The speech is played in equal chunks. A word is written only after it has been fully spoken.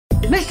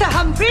Mr.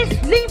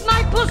 Humphries, leave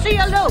my pussy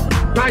alone.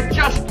 I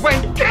just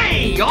went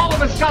gay all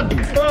of a sudden.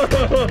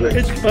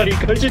 It's funny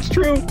because it's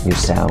true. You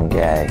sound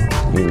gay.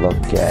 You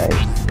look gay.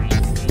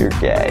 You're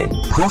gay.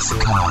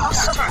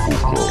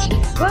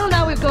 Puffcast. Well,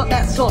 now we've got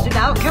that sorted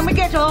out, can we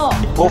get on?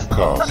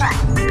 Puffcast.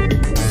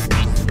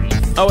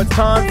 Oh, it's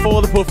time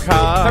for the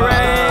Puffcast.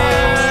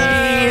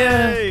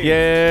 Hooray!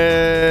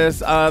 Yes.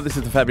 This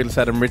is the fabulous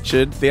Adam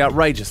Richard, the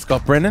outrageous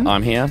Scott Brennan.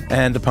 I'm here.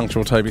 And the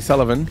punctual Toby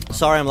Sullivan.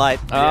 Sorry I'm late.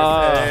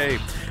 Hey.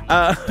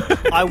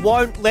 I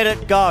won't let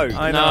it go.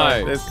 I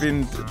know. No. There's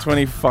been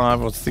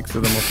 25 or 6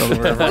 of them or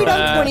something. We've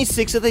done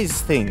 26 of these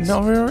things.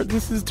 No,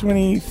 this is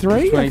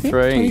 23.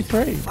 23.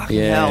 23.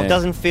 Yeah. Hell,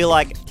 doesn't feel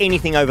like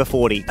anything over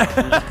 40.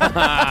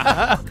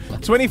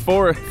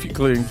 24 if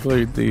you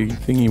include the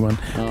thingy one.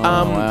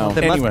 Wow.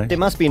 There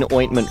must be an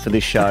ointment for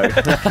this show.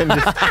 Just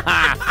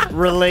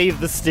relieve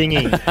the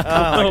stinging. Oh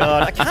my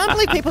god. I can't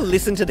believe people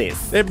listen to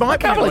this. There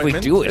might be can't an believe we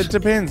ointment. do it. It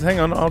depends. Hang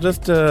on.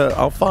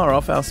 I'll fire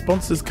off our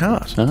sponsor's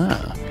cart.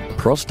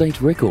 Prostate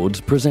Records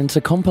presents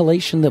a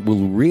compilation that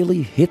will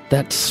really hit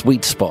that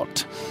sweet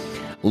spot.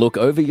 Look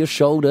over your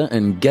shoulder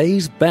and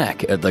gaze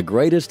back at the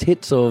greatest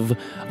hits of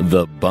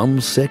the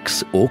Bum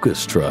Sex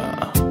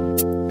Orchestra.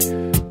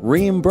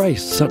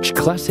 Re-embrace such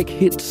classic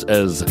hits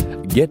as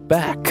Get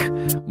Back,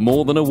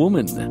 More Than a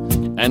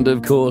Woman, and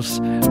of course,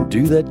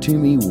 Do That To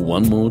Me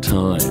One More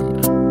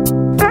Time.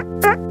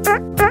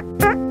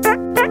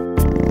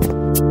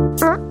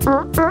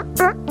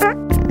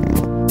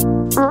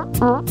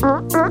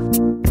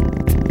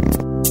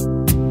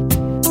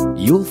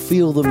 You'll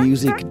feel the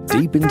music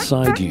deep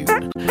inside you,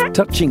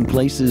 touching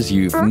places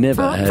you've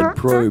never had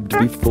probed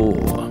before,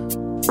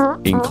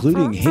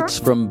 including hits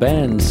from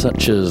bands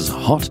such as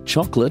Hot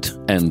Chocolate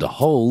and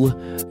Hole.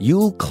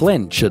 You'll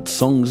clench at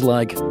songs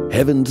like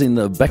Heaven's in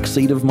the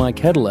Backseat of My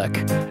Cadillac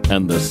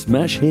and the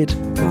smash hit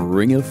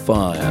Ring of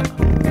Fire.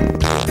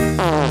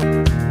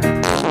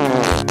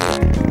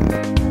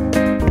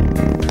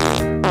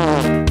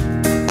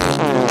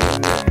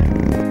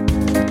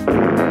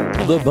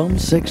 The Bum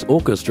Sex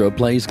Orchestra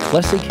plays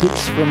classic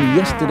hits from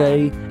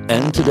yesterday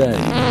and today.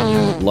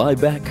 Lie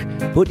back,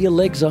 put your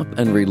legs up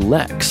and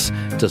relax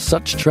to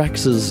such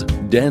tracks as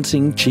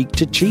Dancing Cheek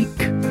to Cheek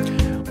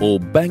or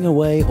Bang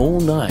Away All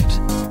Night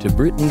to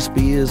Britney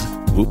Spears'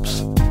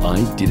 Whoops,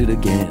 I Did It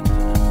Again.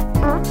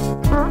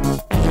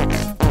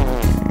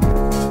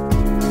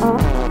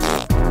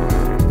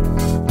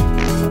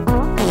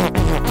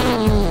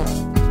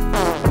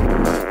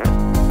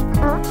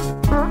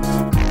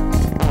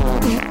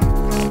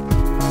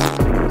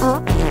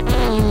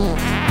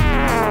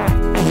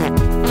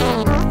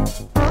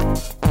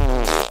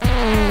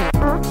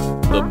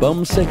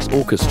 Bum Sex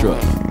Orchestra,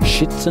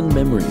 Shits and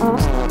Memories.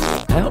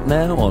 Out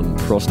now on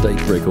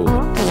Prostate Records.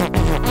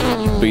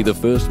 Be the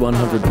first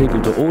 100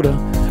 people to order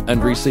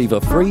and receive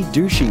a free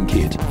douching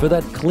kit for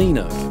that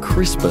cleaner,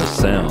 crisper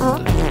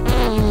sound.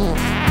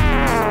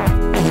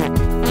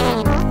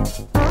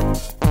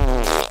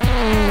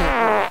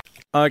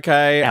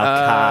 Okay.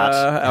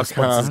 Our cart.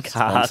 Sponsor's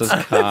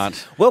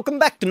cart. Welcome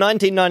back to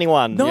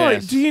 1991. No,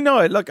 Yes. do you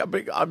know? Look,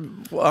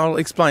 I'll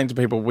explain to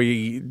people.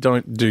 We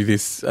don't do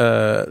this,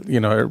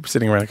 sitting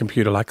around a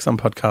computer like some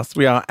podcasts.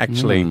 We are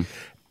actually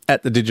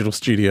at the digital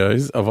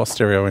studios of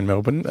Austereo in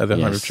Melbourne, at the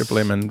home of Triple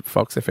M and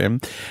Fox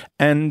FM,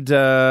 and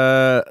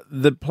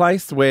the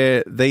place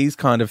where these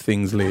kind of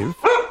things live.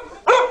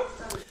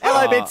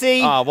 Hello,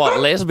 Betsy. What,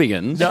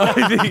 lesbians? No,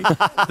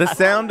 the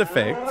sound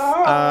effects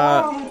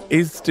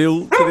is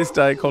still to this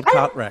day called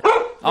cart rack.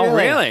 Oh,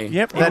 really?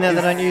 Yep. Even though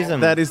they don't use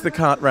them. That is the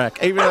cart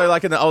rack. Even though,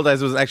 like in the old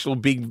days, it was an actual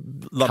big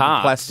lump of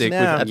Carts. plastic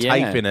No. with a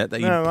tape in it that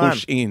you No,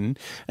 push in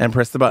and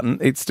press the button.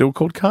 It's still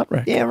called cart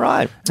rack. Yeah,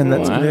 right. And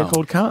that's Wow. they're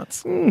called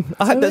carts.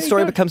 I hope that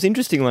story becomes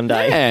interesting one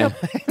day. Yeah,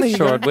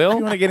 sure it If you will.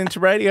 want to get into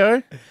radio,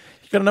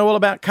 you've got to know all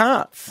about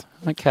carts.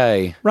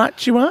 Okay.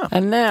 Right, you up.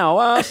 And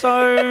now,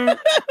 so...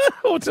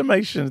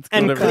 Automation. It's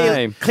And got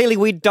everything. Okay. clearly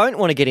we don't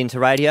want to get into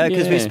radio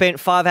because Yeah. we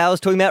spent 5 hours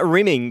talking about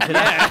rimming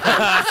today.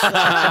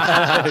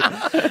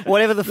 So,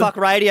 whatever the fuck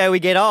radio we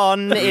get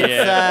on,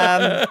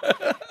 it's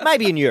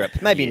maybe in Europe.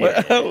 Maybe in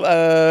Europe.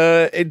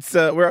 It's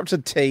we're up to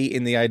T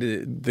in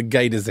the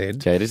gay to Z.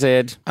 J to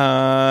Z.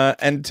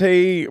 And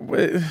T,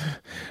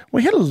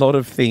 we had a lot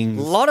of things.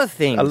 A lot of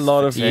things. A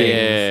lot of things.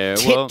 Yeah.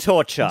 Tit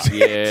torture.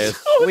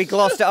 Yes. We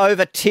glossed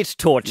over tit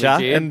torture.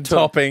 We did. And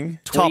topping.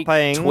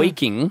 Topping.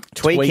 Tweaking.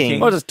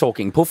 Tweaking. Or just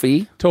talking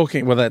puffy.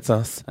 Talking, well, that's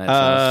us. That's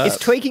us. Is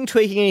tweaking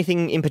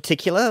anything in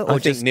particular? Or I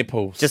just think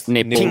nipples. just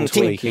nipple ting,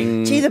 ting.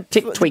 tweaking. Gee, the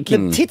Tick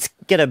tweaking. The tits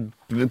get a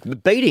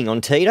beating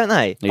on tea, don't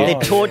they? Yeah.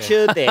 They're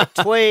tortured, they're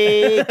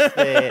tweaked,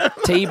 they're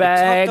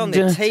Teabagged. on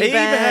their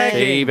teabag.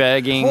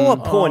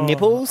 Teabagging. Poor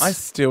nipples. I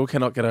still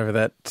cannot get over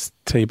that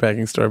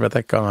teabagging story about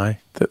that guy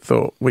that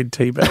thought we'd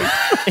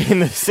teabag. in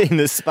the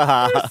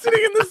spa.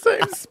 Sitting in the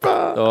same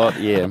spa. Oh,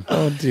 yeah.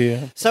 Oh,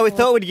 dear. So we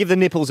thought we'd give the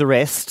nipples a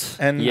rest.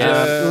 And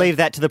Yeah. Leave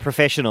that to the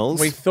professionals.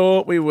 we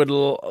thought we would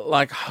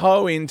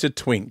hoe into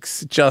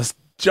Twinks. Just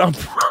jump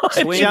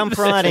Jump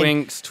right in.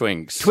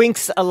 Twinks.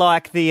 Twinks are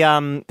like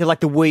they're like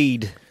the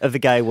weed of the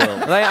gay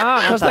world. They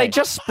are, because they they?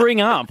 just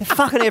spring up.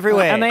 Fucking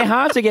everywhere. And they're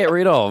hard to get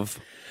rid of.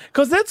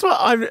 Because that's what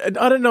I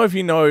don't know if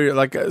you know,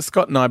 like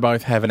Scott and I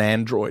both have an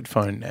Android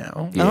phone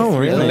now. Oh,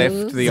 We really?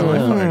 left the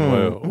iPhone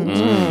world.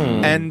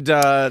 And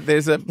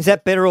there's a... Is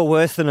that better or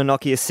worse than a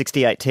Nokia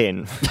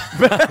 6810?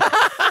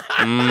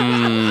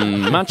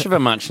 Much of a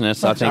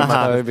muchness, I think,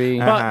 Toby.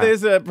 But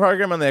there's a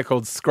program on there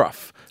called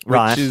Scruff.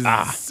 Right.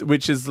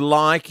 Which is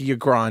like your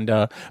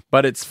Grinder,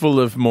 but it's full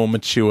of more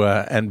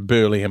mature and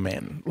burlier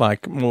men.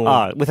 Like more...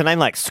 Oh, with a name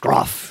like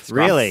Scruff.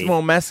 Really?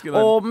 More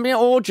masculine.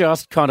 Or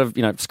just kind of,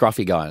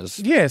 scruffy guys.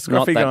 Yeah, scruffy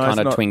not that guys, kind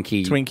of not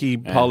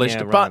twinky. polished.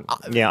 Yeah, right.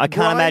 But yeah, I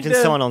can't imagine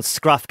Grindr- someone on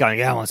Scruff going,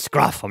 yeah, I'm on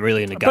Scruff. I'm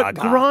really into But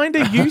Gaga.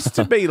 Grindr used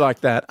to be like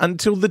that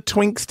until the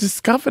twinks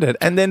discovered it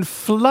and then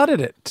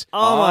flooded it.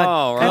 Oh, my.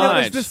 Oh, And it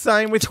was right. the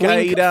same with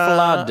Twink Gator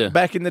flood.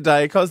 back in the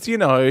day because,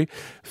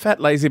 fat,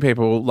 lazy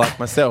people like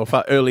myself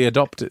are early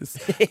adopters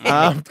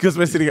because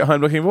we're sitting at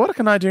home looking, what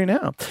can I do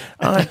now?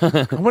 I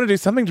want to do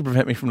something to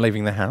prevent me from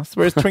leaving the house,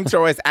 whereas twinks are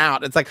always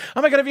out. It's like,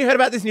 oh my God, have you heard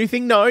about this new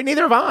thing? No,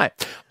 neither have I.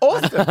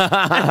 Awesome.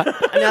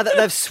 And now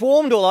they've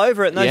swarmed all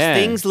over it, and those Yeah.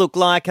 things look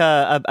like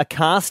a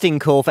casting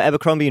call for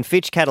Abercrombie and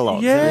Fitch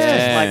catalogues. Yeah. It's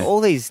just Yeah. like all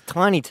these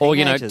tiny Or,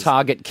 teenagers.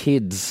 target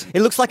kids.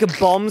 It looks like a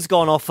bomb's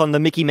gone off on the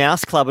Mickey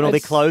Mouse Club and all their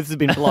clothes have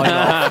been blown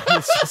off.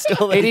 It's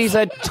just all It these- is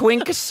a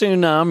twink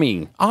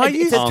tsunami.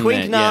 It's a on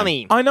twink there, yeah.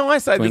 nami. I know I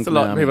say Twink this a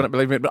lot, num. people don't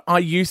believe me, but I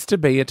used to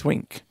be a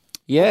twink.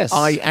 Yes.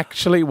 I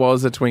actually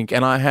was a twink,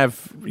 and I have,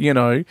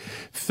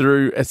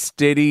 through a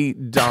steady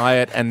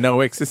diet and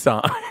no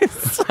exercise,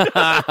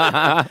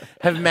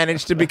 have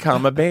managed to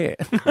become a bear.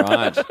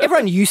 Right.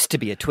 Everyone used to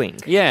be a twink.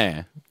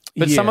 Yeah.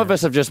 But some Yeah. of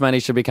us have just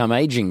managed to become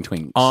aging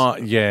twinks. Oh,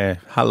 yeah.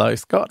 Hello,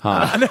 Scott.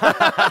 Hi.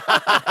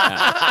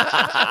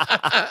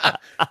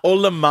 Or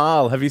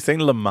Lamal. Have you seen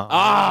Lamal?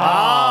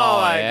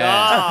 Oh, my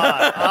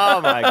God.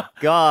 Oh, my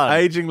God.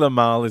 Aging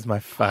Lamal is my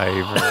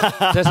favourite.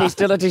 Does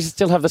he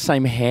still have the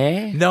same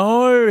hair?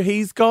 No,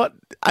 he's got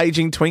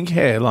aging twink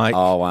hair. Like,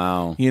 Oh,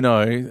 wow.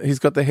 he's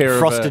got the hair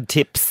Frosted of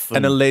tips.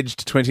 an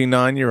alleged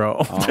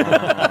 29-year-old.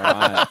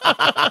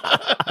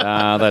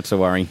 That's a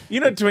worry.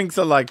 Twinks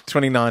are like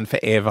 29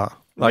 forever.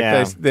 Like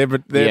Yeah. they're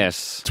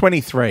Yes.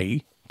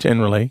 23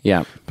 generally.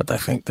 Yeah. But they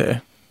think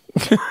they're...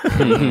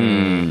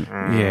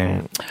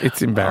 Yeah,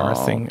 it's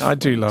embarrassing. I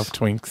do love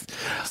twinks.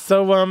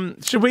 So,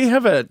 should we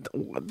have a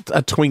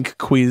twink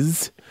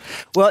quiz?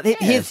 Well,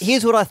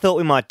 here's what I thought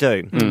we might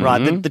do.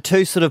 Right, the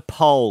two sort of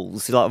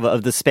poles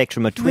of the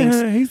spectrum are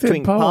twinks. Yeah, he said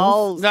twink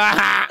poles.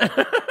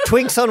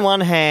 Twinks on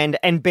one hand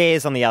and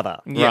bears on the other.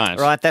 Right.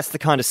 Right, that's the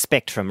kind of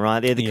spectrum, right?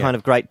 They're the kind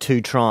of great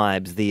two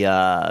tribes, the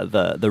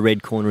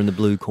red corner and the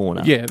blue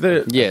corner. Yeah,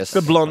 Yes.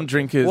 the blonde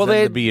drinkers Well, and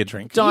they're the beer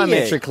drinkers.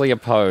 Diametrically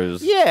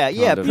opposed. Yeah,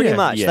 kind of. pretty Yeah.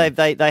 much. Yeah.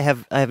 They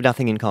have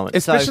nothing in common.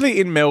 Especially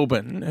in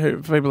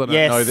Melbourne, for people that don't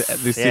Yes, know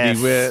this city,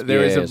 yes, where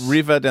there is yes. a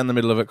river down the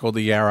middle of it called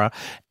the Yarra,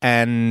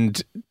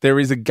 and there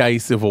is a gay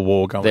civil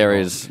war going on. There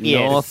is Yes.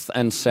 north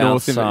and south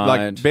North in, side.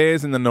 like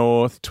bears in the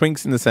north,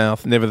 twinks in the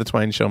south, never the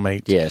twain shall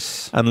meet.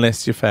 Yes.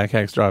 Unless your fag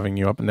hag's driving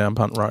you up and down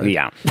Punt Road.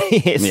 Yeah.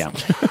 yes. Yeah.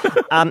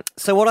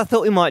 So what I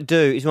thought we might do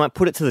is we might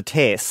put it to the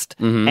test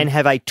and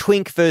have a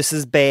twink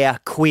versus bear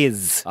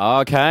quiz.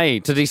 Okay.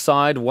 To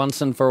decide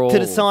once and for all. To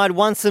decide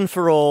once and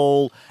for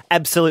all,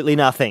 absolutely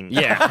nothing.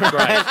 Yeah.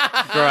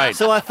 Great.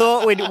 So I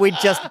thought we'd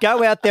just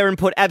go out there and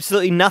put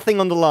absolutely nothing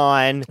on the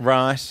line,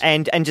 Right.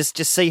 and just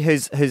see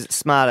who's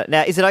smarter.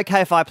 Now, is it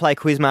okay if I play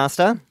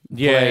Quizmaster?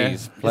 Yeah.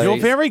 Please. You're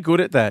very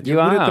good at that. You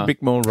You're good at are. the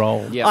Bickmore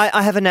role. Yeah.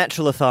 I have a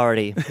natural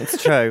authority.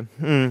 It's true.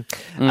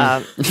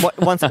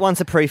 Once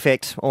a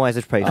prefect, always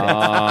a prefect.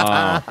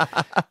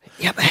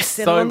 Yep,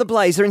 settle on the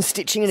blazer and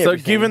stitching and So,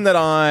 everything. given that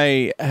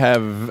I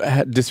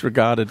have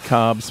disregarded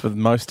carbs for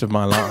most of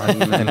my life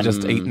and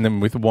just eaten them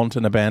with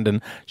wanton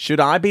abandon, should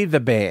I be the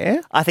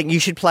bear? I think you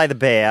should play the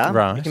bear.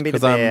 Right. You can be the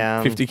Because bear.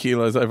 I'm 50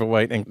 kilos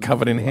overweight and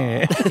covered in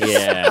hair.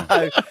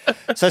 Yeah.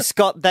 So,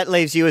 Scott, that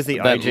leaves you as the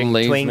That aging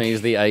leaves twink. me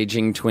as the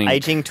aging twink.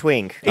 Aging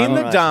twink. In the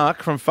Alright.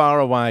 dark, from far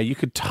away, you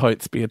could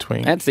totes be a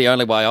twink. That's the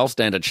only way I'll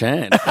stand a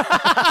chance.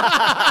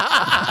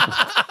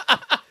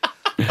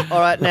 All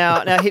right,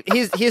 now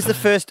here's the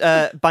first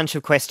bunch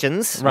of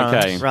questions. Right.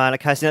 Okay. Right.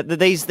 Okay. So now,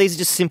 these are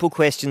just simple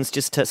questions,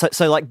 just to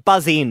so like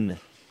buzz in.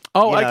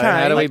 Oh, You know, okay.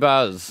 How do we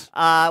buzz?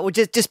 Well,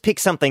 just pick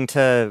something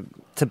to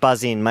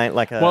buzz in, mate.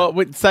 Like a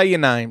Say your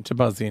name to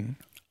buzz in.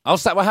 I'll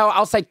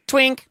say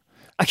twink.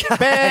 okay.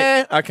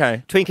 Bear.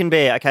 Okay. Twink and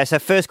bear. Okay. So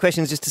first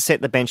question is just to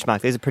set the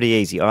benchmark. These are pretty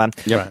easy. All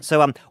right. Yep.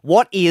 So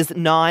what is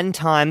 9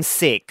 times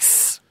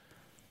 6?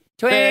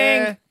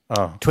 Twink.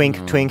 Oh.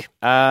 Twink. Twink.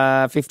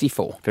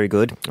 54. Very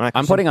good. All right,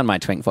 I'm putting on my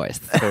twink voice.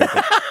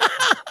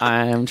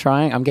 I'm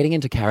getting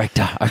into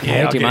character. Okay,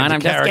 Yeah, I'll do you get mind? into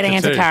I'm just getting character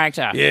into too.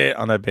 character. Yeah,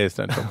 I know bears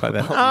don't talk like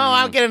that. Oh,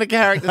 I'll get into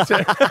character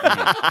too.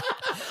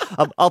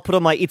 I'll put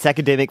on my It's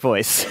Academic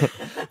voice.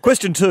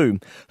 Question 2.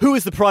 Who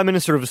is the Prime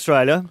Minister of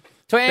Australia?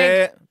 Twink.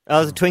 Bear.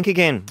 Oh, it's a twink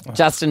again.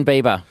 Justin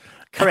Bieber.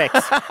 Correct.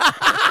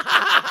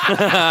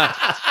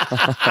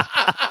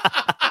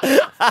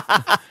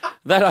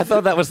 I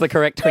thought that was the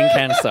correct twink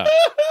answer.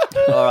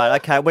 All right,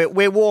 okay,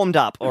 we're warmed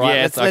up. All right,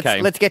 Yes, okay.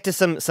 let's get to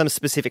some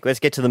specific. Let's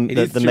get to the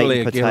is meat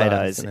Julia and Gillard,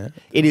 potatoes. isn't it?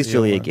 It is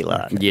Julia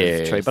Gillard. Yes.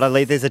 That's true. But I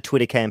believe there's a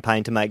Twitter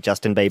campaign to make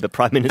Justin Bieber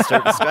Prime Minister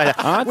of Australia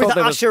with thought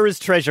there was- Usher as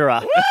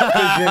treasurer.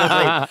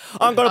 Presumably,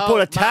 I'm going to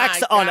put a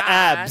tax on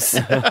abs.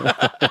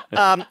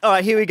 All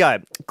right, here we go.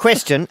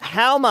 Question: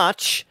 how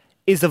much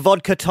is a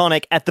vodka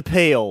tonic at the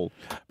Peel?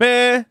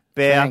 Bear.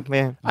 Bear.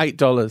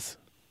 $8.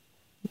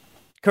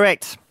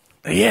 Correct.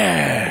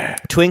 Yeah.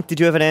 Twink,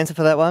 did you have an answer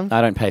for that one? I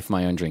don't pay for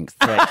my own drinks.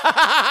 Correct.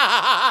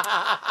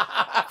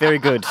 Very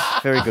good.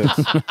 Very good.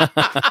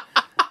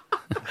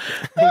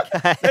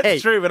 Okay.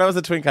 That's true. When I was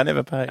a twink, I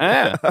never paid.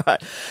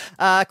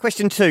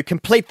 Question 2.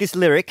 Complete this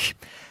lyric.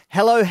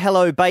 Hello,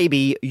 hello,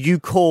 baby. You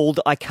called.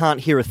 I can't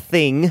hear a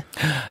thing.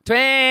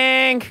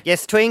 Twink!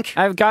 Yes, Twink.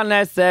 I've got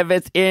no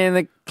service in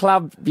the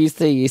club. You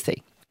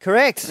see.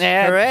 Correct.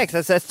 Yeah. Correct.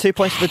 That's 2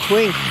 points for the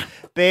Twink.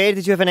 Bear,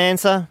 did you have an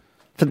answer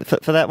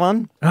for that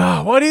one?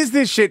 Oh, what is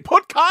this shit?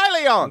 Put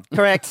Kylie on.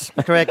 Correct.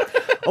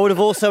 I would have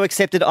also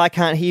accepted I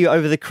can't hear you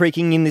over the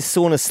creaking in this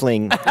sauna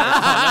sling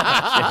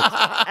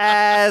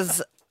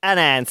as an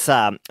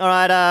answer. All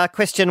right,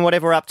 question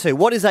whatever we're up to.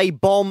 What is a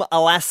bomb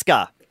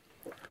Alaska?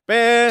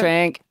 Bear.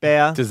 Twink.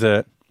 Bear.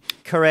 Dessert.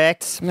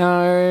 Correct.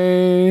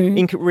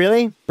 No.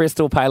 Really?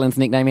 Bristol Palin's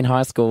nickname in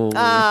high school.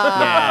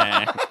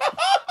 Yeah.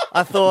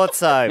 I thought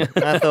so.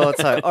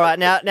 All right,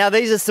 now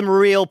these are some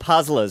real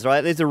puzzlers, right?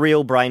 These are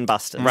real brain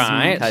busters.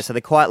 Right. Okay, so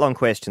they're quite long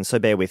questions, so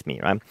bear with me,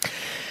 right?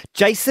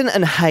 Jason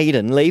and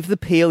Hayden leave the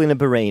Peel in a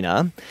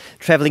Barina,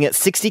 travelling at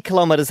 60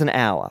 kilometres an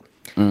hour.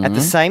 At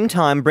the same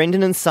time,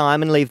 Brendan and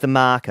Simon leave the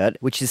market,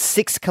 which is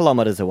 6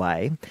 kilometres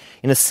away,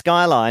 in a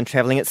Skyline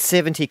travelling at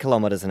 70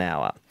 kilometres an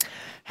hour.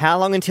 How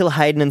long until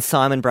Hayden and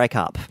Simon break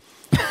up?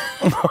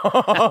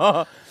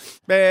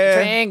 Bear.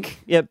 Twink.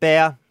 Yeah,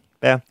 Bear.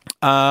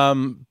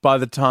 By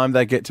the time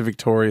they get to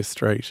Victoria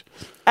Street.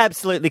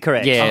 Absolutely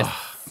correct. Yes.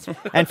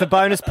 And for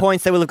bonus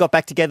points, they will have got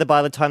back together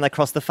by the time they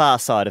cross the far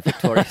side of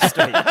Victoria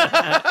Street.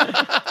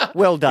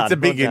 Well done. It's a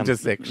big well done.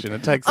 intersection.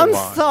 It takes a I'm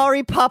while.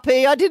 sorry,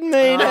 puppy. I didn't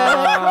mean it.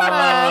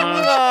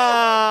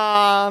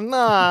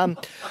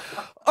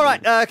 All right,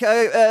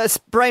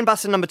 brain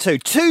buster number 2.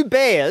 2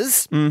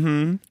 bears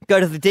go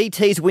to the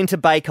DT's Winter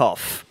Bake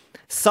Off.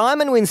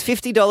 Simon wins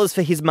 $50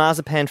 for his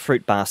marzipan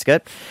fruit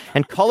basket,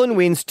 and Colin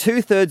wins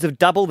 2/3 of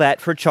double that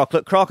for a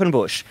chocolate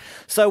Croquembouche.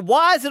 So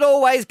why is it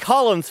always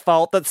Colin's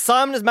fault that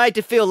Simon is made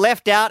to feel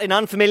left out in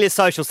unfamiliar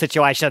social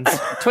situations?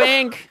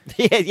 Twink.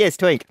 Yes,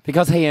 Twink.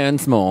 Because he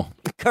earns more.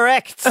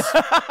 Correct.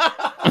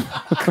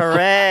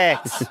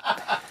 Correct.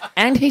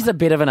 And he's a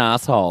bit of an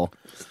asshole.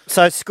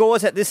 So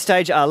scores at this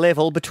stage are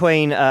level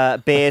between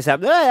Bears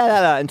and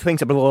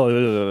Twinks.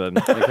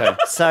 Okay.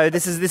 So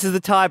this is the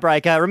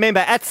tiebreaker. Remember,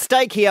 at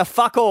stake here,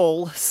 fuck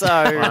all. So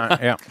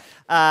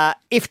Yeah.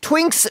 if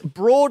Twinks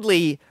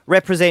broadly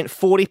represent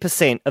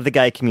 40% of the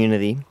gay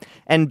community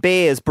and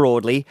Bears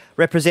broadly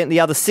represent the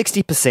other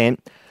 60%,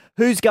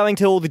 who's going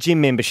to all the gym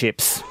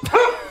memberships?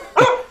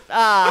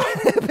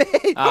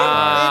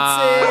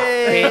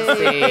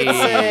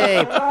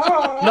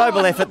 Bitsy.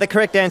 Noble effort. The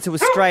correct answer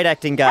was straight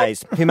acting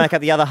gays, who make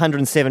up the other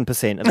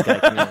 107% of the gay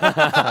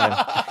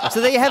community. So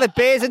there you have it,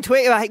 Bears and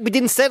Twinks. We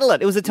didn't settle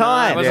it. It was a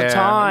tie. it was a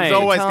tie. It's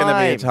always going to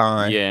be a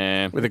tie.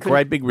 Yeah. With a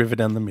great big river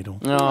down the middle.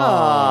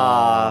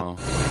 Aw.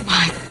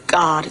 My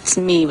God, it's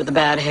me with a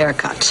bad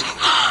haircut.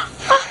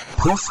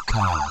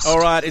 Puffcast. All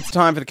right, it's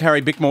time for the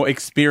Carrie Bickmore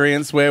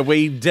experience where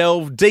we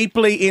delve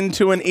deeply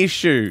into an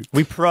issue.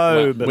 We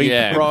probe. We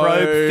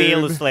probe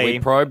fearlessly. We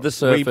probe the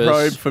surface. We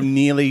probe from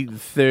nearly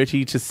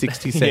 30 to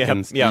 60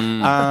 seconds.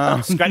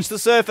 Yeah. Scratch the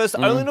surface,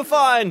 only to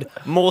find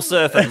more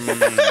surface.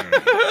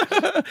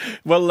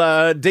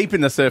 Well, deep in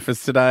the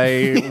surface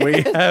today,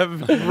 we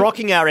have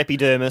Rocking our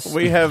epidermis.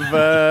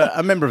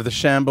 a member of the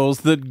Shambles,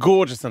 the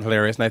gorgeous and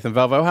hilarious Nathan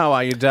Valvo. How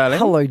are you, darling?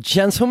 Hello,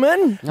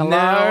 gentlemen.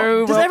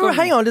 Hello.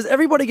 Hang on, does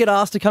everybody get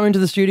asked to come into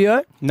the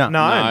studio? No.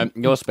 No,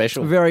 you're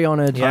special. Very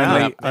honoured.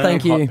 Only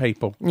Thank hot you.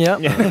 people. Yeah.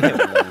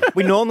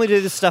 We normally do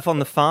this stuff on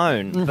the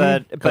phone,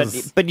 but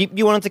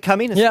you wanted to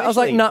come in. Yeah, I was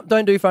like, especially. no,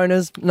 don't do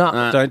phoners. No,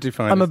 Don't do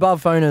phone. I'm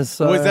above phoners.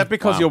 So. Well, is that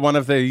because you're one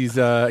of these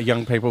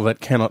young people that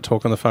cannot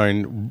talk on the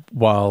phone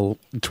while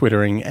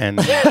twittering and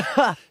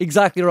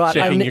Exactly right.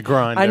 checking your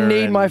Grindr I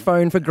need and- my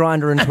phone for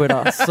Grindr and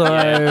Twitter. So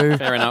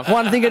Fair enough.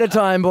 one thing at a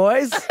time,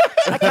 boys.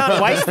 I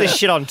can't waste this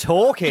shit on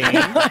talking.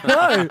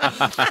 No.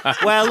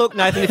 Well, look,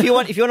 Nathan, if you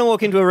want to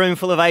walk into a room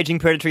full of aging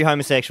predatory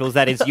homosexuals,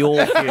 that is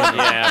your funeral.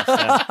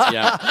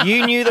 Yeah.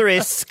 You knew the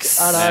risks.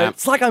 I know.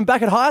 It's like I'm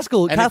back at high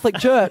school, Catholic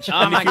church.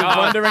 Oh my If you're God.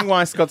 wondering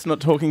why Scott's not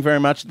talking very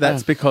much,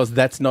 that's because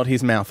that's not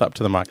his mouth up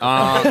to the microphone.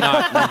 Oh,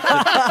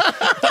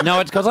 no. No,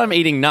 it's because I'm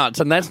eating nuts,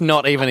 and that's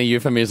not even a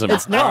euphemism.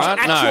 It's not. All right?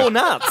 Actual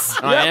No. nuts.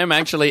 I am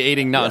actually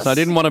eating nuts. I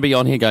didn't want to be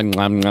on here going,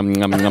 nom, nom,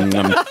 nom, nom,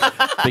 nom.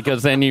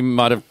 because then you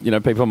might have,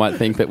 people might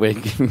think that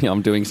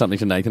I'm doing something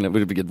to Nathan. It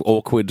would be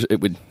awkward.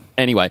 It would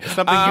anyway.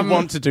 Something you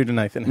want to do to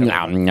Nathan.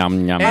 Yum,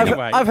 yum, yum.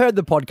 Anyway. I've heard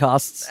the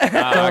podcasts. Don't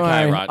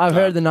worry. right. I've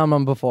heard the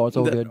num before. It's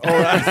all good. All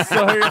right,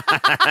 so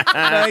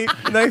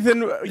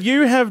Nathan,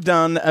 you have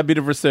done a bit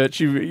of research.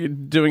 You're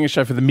doing a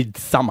show for the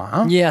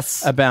Midsummer.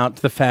 Yes. About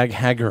the fag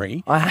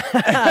haggery.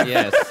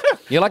 Yes.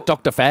 You're like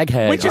Dr.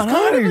 Faghag. Which is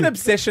kind of an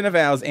obsession of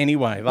ours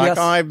anyway. Like, Yes.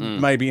 I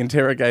maybe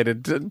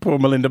interrogated poor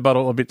Melinda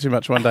Buttle a bit too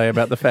much one day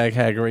about the fag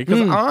haggery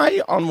because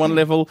I, on one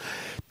level,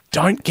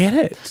 don't get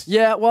it.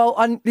 Yeah, well,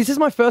 this is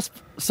my first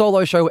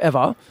solo show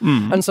ever.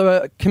 And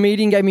so a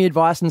comedian gave me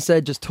advice and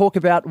said, just talk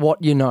about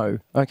what you know,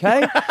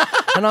 okay?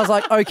 And I was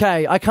like,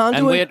 okay, I can't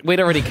and do it.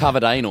 we'd already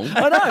covered anal.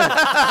 I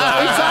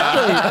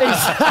know.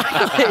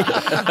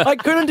 Exactly. I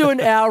couldn't do an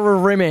hour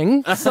of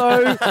rimming.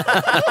 So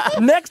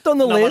next on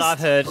the Not list. what I've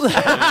heard.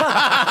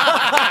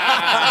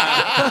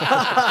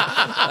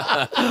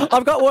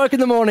 I've got work in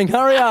the morning.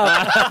 Hurry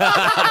up.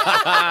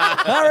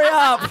 Hurry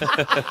up.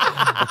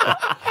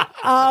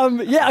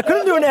 Yeah, I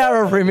couldn't do an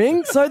hour of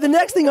rimming. So the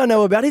next thing I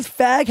know about is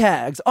fag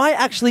hags.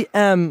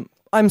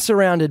 I'm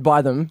surrounded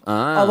by them.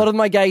 A lot of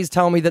my gays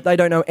tell me that they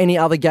don't know any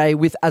other gay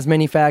with as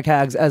many fag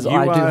hags as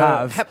I do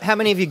have. How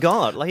many have you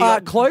got? Like, you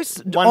got close.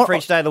 one for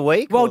each day of the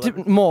week? Well,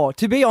 or- more.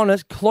 To be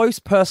honest, close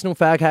personal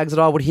fag hags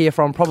that I would hear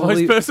from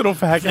probably. Close personal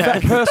fag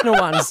hags.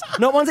 Personal ones.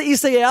 Not ones that you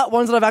see out,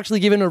 ones that I've actually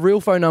given a real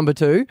phone number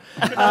to.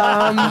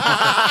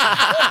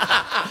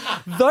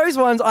 Those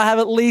ones I have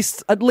at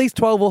least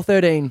 12 or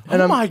 13.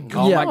 And my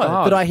God. Yeah, Oh my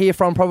God. that I hear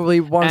from probably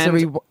once And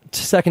every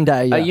second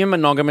day. Yeah. Are you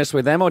monogamous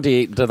with them, or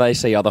do they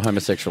see other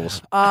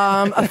homosexuals?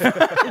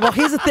 Well,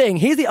 here's the thing.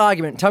 Here's the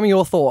argument. Tell me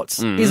your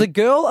thoughts. Is a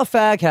girl a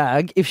fag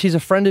hag if she's a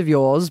friend of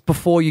yours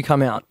before you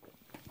come out?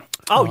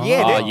 Oh,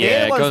 yeah. They're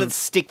yeah, the ones 'cause- that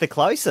stick the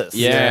closest.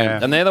 Yeah,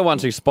 and they're the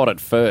ones who spot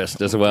it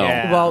first as well.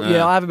 Yeah. Well,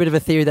 yeah, I have a bit of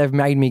a theory they've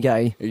made me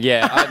gay.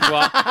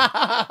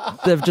 Yeah.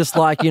 They've just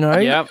like,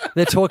 Yep.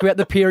 they're talking about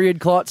the period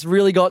clots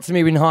really got to me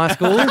in high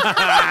school.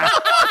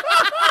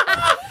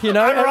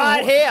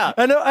 Right here.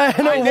 And I it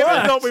never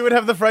worked. thought we would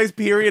have the phrase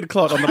period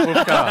clot on the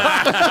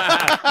podcast.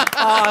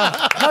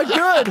 How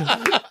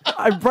good.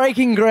 I'm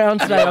breaking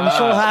ground today. I'm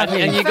so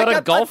happy. and you got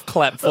a golf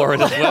clap for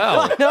it as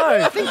well. No.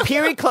 I think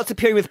period clots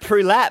appearing with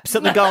prolapse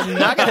at the Golden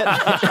Nugget.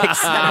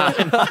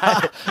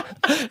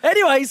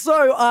 Anyway,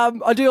 so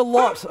I do a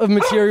lot of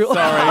material. Oh,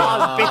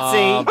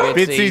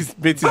 Bitsy.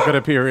 Bitsy's got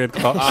a period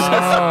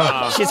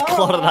clot. She's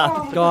clotted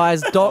up.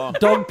 Guys,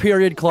 dog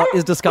period clot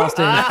is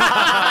disgusting.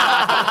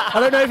 I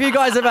don't know if you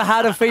guys ever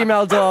had a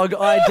female dog.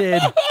 I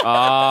did.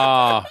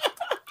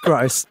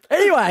 Gross.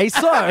 Anyway,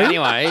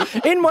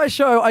 in my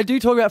show, I do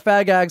talk about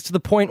fag hags to the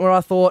point where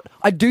I thought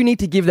I do need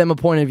to give them a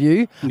point of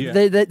view. Yeah.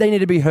 They need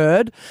to be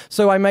heard.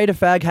 So I made a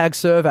fag hag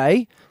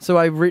survey. So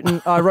I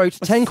wrote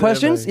 10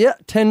 questions. Yeah,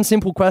 10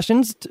 simple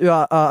questions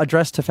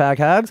addressed to fag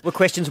hags. Well,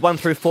 questions 1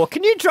 through 4.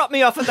 Can you drop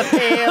me off at the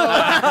pier?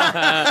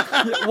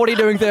 What are you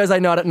doing Thursday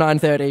night at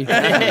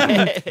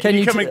 9:30? Can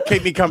you Come and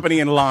keep me company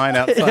in line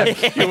outside.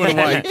 You wouldn't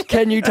wait.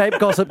 Can you tape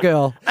Gossip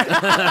Girl?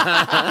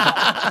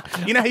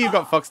 You know how you've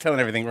got Foxtel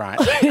and everything, right?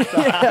 You've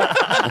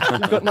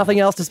got nothing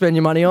else to spend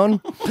your money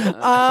on.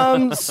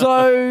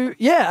 So,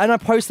 yeah, and I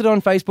posted it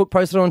on Facebook,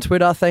 posted it on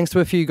Twitter, thanks to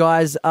a few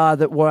guys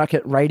that work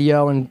at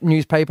radio and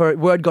newspaper.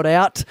 Word got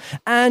out,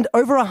 and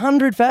over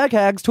 100 fag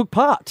hags took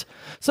part.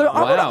 So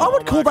I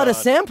would call that a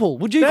sample.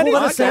 Would you call that a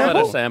I'd call sample?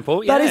 that a sample,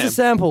 That yeah. is a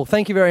sample.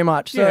 Thank you very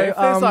much. Yeah, So, if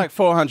there's like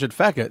 400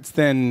 faggots,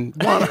 then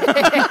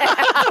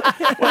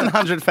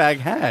 100 fag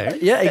hags.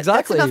 yeah, That's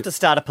exactly. enough to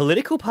start a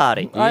political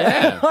party.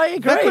 Yeah. I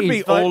agree. That could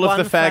be all of one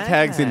the fag fag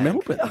hags in hag.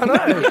 Melbourne. I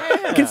know.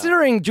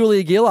 Considering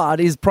Julia Gillard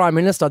is Prime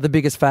Minister, the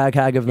biggest fag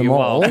hag of them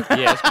all.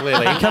 Yes,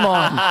 clearly. Come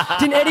on.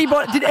 Did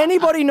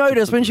anybody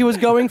notice when she was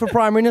going for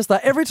Prime Minister,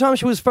 every time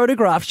she was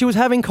photographed, she was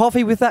having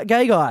coffee with that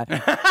gay guy?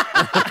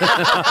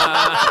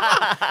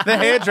 The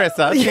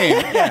hairdresser,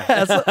 King.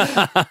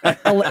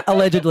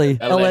 Allegedly.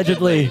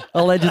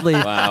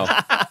 Wow.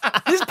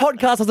 This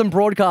podcast doesn't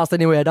broadcast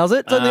anywhere, does it?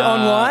 It's only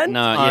online?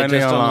 No, yeah, Only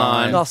just online.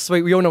 online. Oh,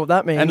 sweet. We all know what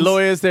that means. And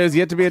lawyers, there's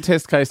yet to be a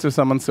test case of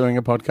someone suing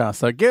a podcast.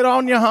 So get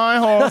on your high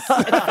horse.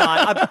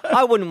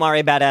 I wouldn't worry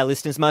about our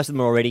listeners. Most of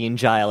them are already in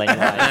jail anyway.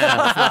 It's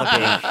not a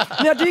big...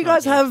 Now, do you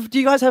guys have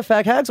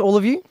fag hags, all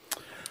of you?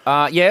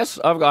 Yes,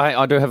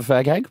 I do have a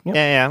fag hag.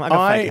 Yeah, I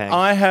got fake hags.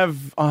 I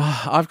have.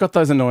 I've got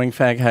those annoying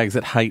fag hags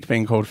that hate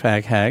being called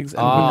fag hags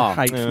and would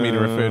hate for me to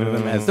refer to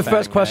them as The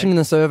first fag question in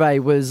the survey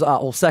was,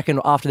 or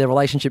second after their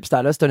relationship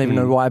status. Don't even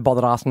know why I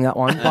bothered asking that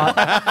one. But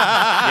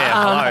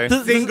Yeah,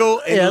 hello. Single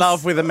in Yes.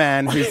 love with a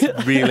man who's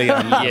really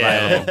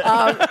unavailable.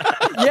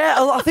 yeah,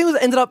 I think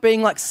it ended up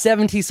being like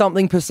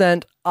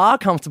 70-something% are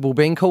comfortable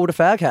being called a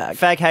fag hag.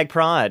 Fag hag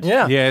pride.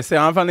 Yeah. Yeah, see,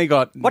 I've only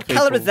got. What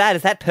colour is that?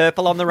 Is that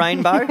purple on the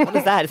rainbow? What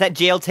is that? Is that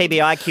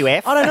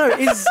GLTBIQF? I don't know.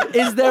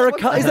 Is there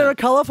a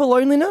colour for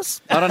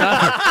loneliness? I don't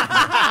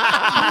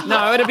know.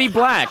 No, it'd be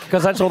black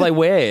because that's all they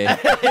wear.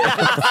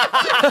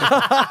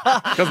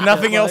 Because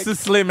nothing else is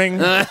slimming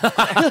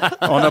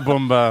on a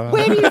Boomba.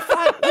 Where do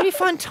you we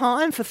find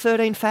time for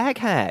 13 fag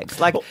hags?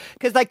 Like,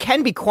 because they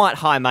can be quite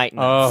high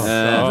maintenance.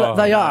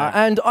 They are,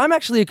 and I'm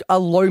actually a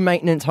low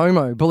maintenance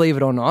homo, believe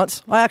it or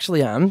not. I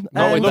actually am.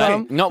 Not with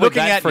And,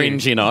 that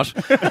fringe, you're not.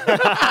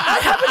 I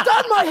haven't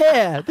done my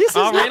hair. This is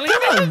not really?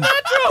 done.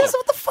 Natural. This,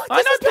 what the fuck? I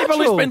This know is people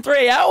natural. who spend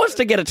 3 hours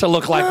to get it to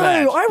look like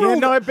that. No, I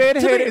rolled. beard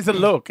hair is a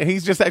look.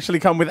 He's just actually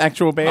come with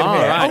actual beard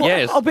hair. Right,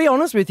 yes. I'll be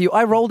honest with you.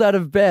 I rolled out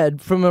of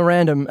bed from a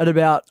random at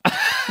about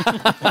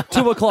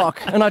 2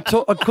 o'clock, and I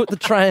put the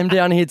tram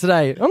down here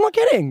today. I'm not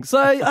kidding. So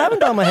I haven't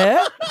done my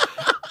hair.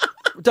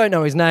 Don't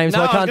know his name, so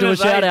No, I can't do a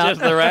shout out.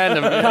 Just the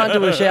random. Can't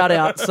do a shout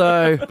out.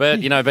 So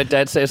But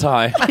Dad says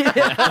hi.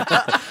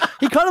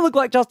 he kind of looked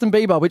like Justin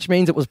Bieber, which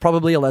means it was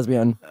probably a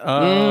lesbian.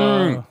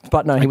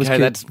 But no, he was Okay,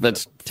 cute.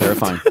 that's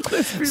terrifying.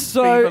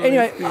 So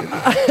anyway,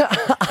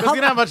 Because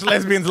you know how much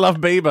lesbians love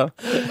Bieber.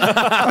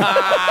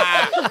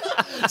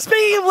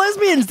 speaking of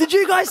lesbians, did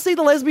you guys see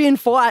the lesbian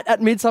fight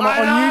at Midsummer on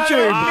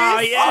YouTube? Oh,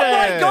 yeah.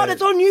 Oh my god,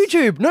 it's on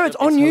YouTube. No, it's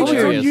on YouTube.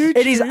 hilarious.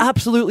 It is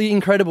absolutely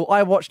incredible.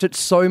 I watched it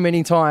so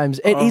many times.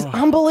 It is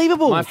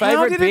unbelievable. My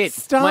favourite did it bit.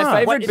 start? My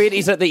favourite What- bit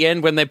is at the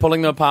end when they're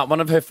pulling them apart. One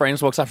of her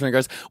friends walks up to her and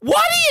goes,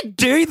 "Why do you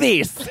do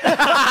this?"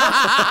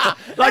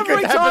 Like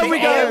Every time we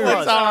go,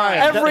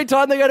 every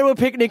time they go to a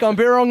picnic on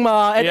Birrong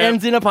Ma, it Yeah.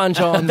 ends in a punch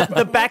on.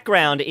 The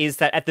background is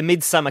that at the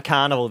Midsummer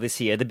Carnival this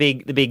year, the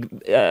big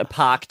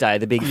park day,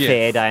 the big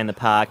fair day in the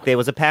park, there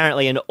was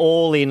apparently an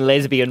all-in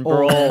lesbian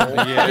brawl at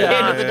the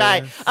end of the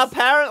day.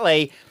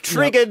 Apparently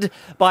triggered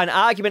by an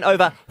argument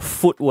over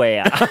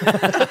footwear.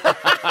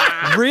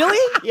 Really?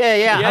 Yeah.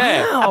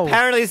 Yeah. Wow.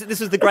 Apparently this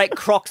was the great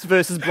Crocs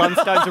versus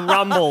Blundstones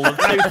Rumble of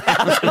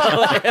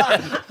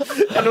 2011.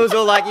 And it was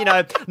all like,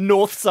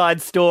 North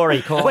Side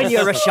story. When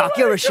you're a shuck,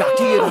 you're a shuck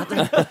to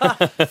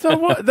you. So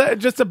what?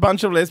 Just a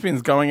bunch of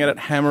lesbians going at it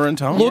hammer and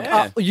tongue? Look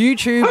up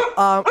YouTube.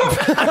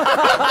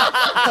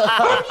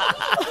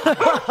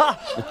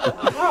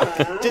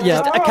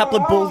 Just a couple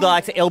of bull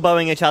dykes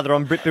elbowing each other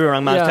on Brit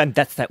Birrong Ma's Yeah. time.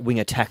 That's that wing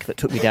attack that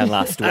took me down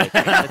last week.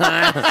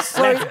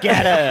 Let's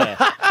get her.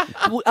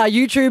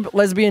 YouTube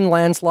lesbian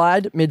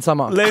landslide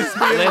Midsummer.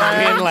 Lesbian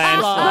No,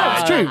 landslide.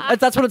 it's true.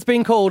 That's what it's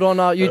been called on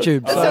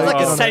YouTube. That sounds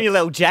like a Samuel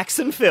L.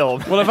 Jackson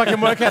film. Well, if I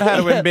can work out how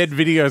to embed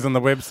videos on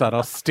the website,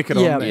 I'll stick it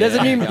Yeah, on there. there's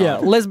a new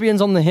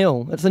Lesbians on the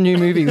Hill. That's a new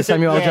movie with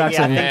Samuel L.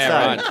 Jackson. I think Yeah,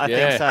 so. right. I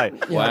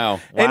think so. Wow.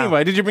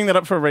 Anyway, did you bring that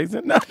up for a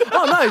reason? No.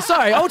 Oh no,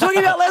 sorry. I was talking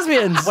about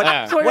lesbians. What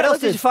else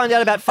did you find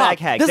out about fag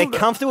hags? They're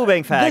comfortable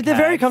being fag They're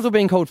very hags. comfortable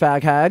being called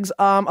fag hags.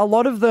 A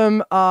lot of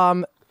them,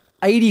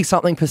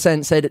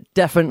 80-something% said it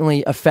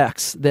definitely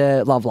affects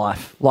their love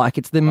life. Like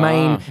it's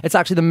it's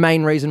actually the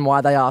main reason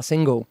why they are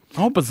single.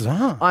 Oh,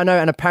 bizarre. I know,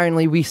 and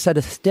apparently we set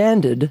a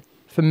standard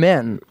for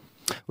men.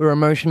 We're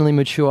emotionally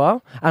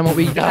mature, and what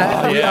we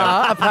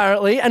are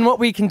apparently, and what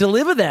we can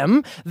deliver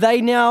them,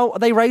 they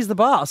raise the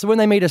bar. So when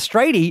they meet a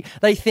straightie,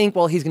 they think,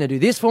 well, he's going to do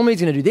this for me,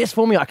 he's going to do this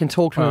for me. I can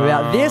talk to him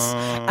about this,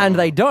 and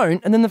they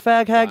don't. And then the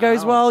fag hag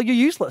goes, well, you're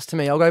useless to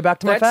me. I'll go back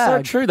to my That's so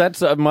fag. true.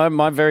 That's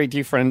my very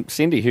dear friend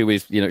Cindy, who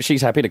is,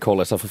 she's happy to call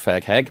herself a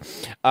fag hag.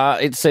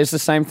 It says the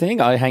same thing.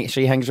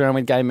 She hangs around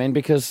with gay men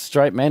because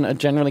straight men are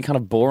generally kind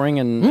of boring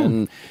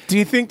and Do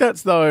you think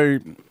that's, though...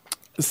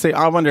 See,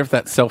 I wonder if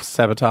that's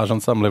self-sabotage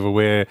on some level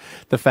where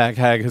the fag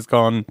hag has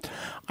gone,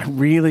 I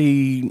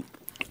really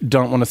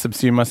don't want to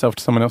subsume myself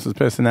to someone else's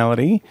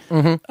personality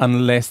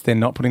unless they're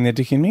not putting their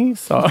dick in me.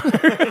 So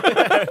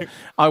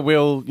I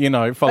will,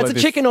 follow That's a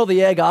this. chicken or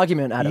the egg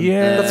argument, Adam.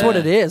 Yeah. That's what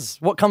it is.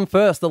 What come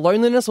first, the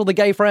loneliness or the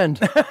gay friend?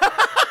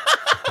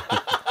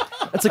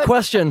 It's a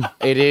question.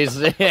 it is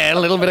a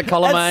little bit of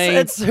column A.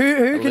 It's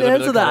who can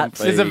answer that?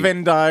 There's a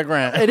Venn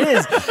diagram. It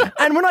is.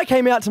 And when I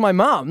came out to my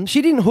mum,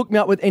 she didn't hook me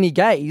up with any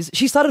gays.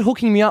 She started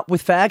hooking me up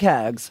with fag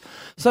hags.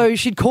 So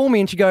she'd call me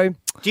and she'd go,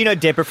 Do you know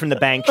Deborah from the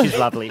bank? She's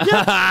lovely. she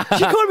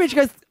called me and she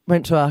goes,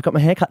 got my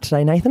hair cut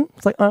today, Nathan.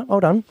 It's like, oh, well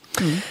done.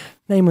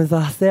 Name was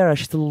Sarah.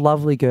 She's a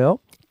lovely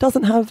girl.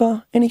 Doesn't have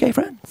any gay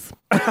friends.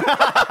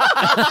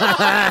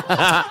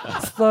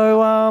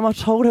 So I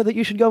told her that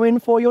you should go in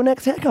for your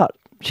next haircut.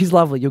 She's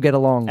lovely. You'll get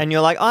along. And you're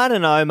like, I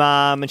don't know,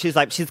 Mum. And she's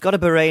like, she's got a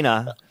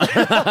barina.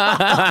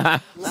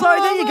 So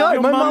there you go.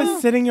 Your My mum mum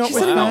is setting you up she's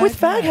with setting up with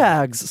fag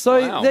hags. So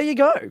there you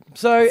go.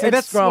 So See,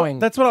 it's growing.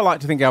 That's what I like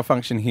to think our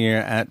function here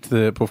at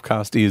the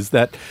Puffcast is,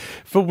 that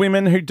for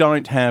women who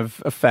don't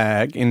have a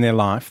fag in their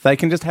life, they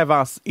can just have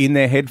us in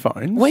their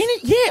headphones on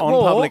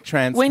or public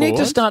transport. We need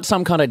to start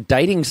some kind of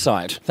dating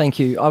site. Thank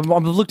you. I've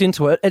looked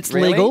into it. It's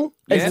Really? legal.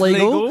 It's Yeah,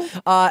 legal.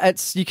 legal.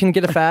 You can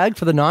get a fag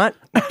for the night.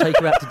 Take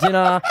her out to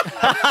dinner.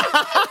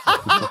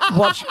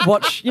 watch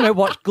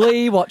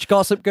Glee. Watch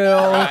Gossip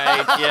Girl.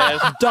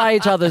 Yes. Dye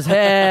each other's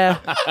hair.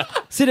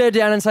 Sit her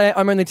down and say,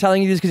 "I'm only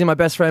telling you this because you're my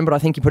best friend, but I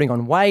think you're putting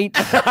on weight."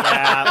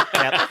 Yeah.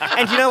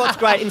 And you know what's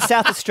great? In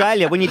South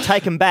Australia, when you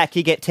take them back,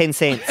 you get 10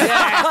 cents.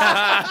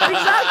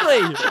 Exactly.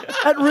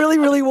 It really,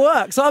 really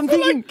works. So I'm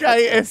thinking,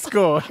 gay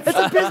escort. it's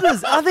a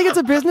business. I think it's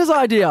a business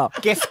idea.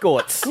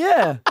 Guescorts.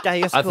 Yeah.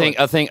 Gay I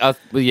escorts. think,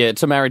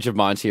 it's a marriage of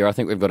minds here. I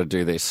think we've got to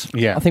do this.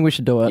 Yeah. I think we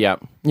should do it. Yeah.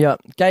 Yeah.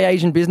 Gay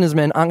Asian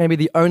businessmen aren't going to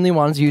be the only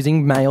ones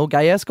using male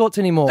gay escorts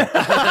anymore.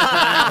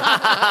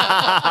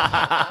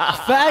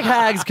 Fag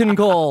hags can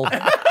call.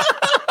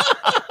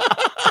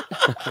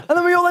 And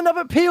then we all end up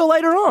at Peel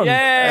later on.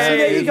 Yeah. So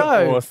there you That is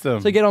go.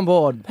 awesome. So get on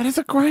board. That is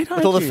a great idea.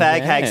 With all the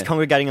fag hags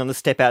congregating on the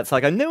step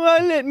outside, going, no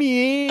one let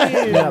me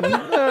in.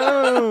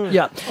 No.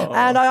 Yeah.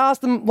 And I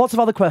asked them lots of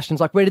other questions,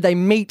 like where did they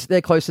meet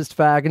their closest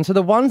fag? And so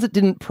the ones that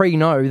didn't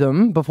pre-know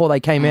them before they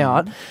came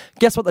out,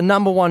 guess what the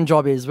number one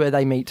job is where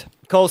they meet?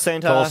 Call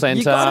centre. Call centre.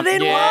 You got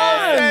it in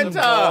one!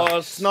 Of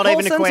course. It's not Call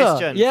even a centre.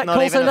 question. Yeah, It's not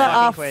call even a centre fucking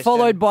are question.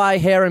 followed by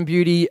hair and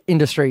beauty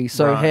industry,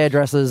 so Right.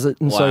 hairdressers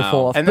and so Wow.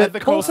 forth. And But the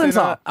call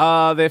centre,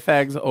 their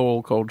fags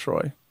all called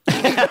Troy.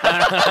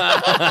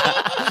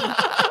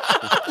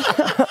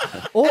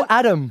 or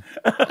Adam.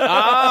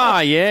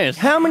 Yes.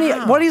 How many?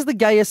 What is the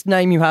gayest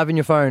name you have in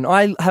your phone?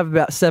 I have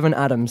about 7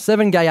 Adams,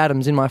 7 gay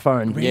Adams in my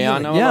phone. Yeah, I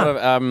know Yeah. a lot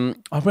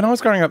of... When I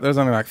was growing up, there was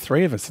only like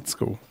 3 of us at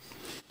school.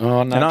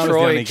 Oh, And I no, was the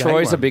only gay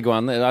Troy's a one. big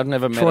one. I've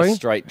never met Troy? a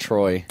straight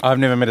Troy. I've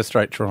never met a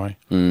straight Troy.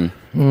 You've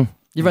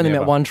only met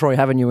Never. one Troy,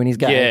 haven't you? And he's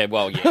gay. Yeah,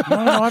 well, yeah. No,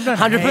 I've done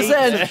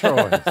 100%.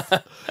 Troys.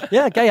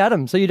 Yeah, gay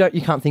Adam. So you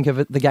can't think of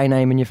it, the gay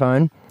name in your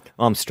phone.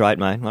 I'm straight,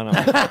 mate. I don't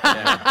know.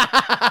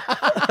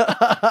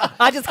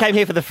 I just came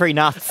here for the free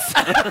nuts.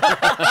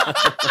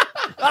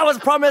 I was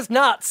promised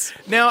nuts.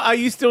 Now, are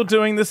you still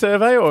doing the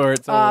survey, or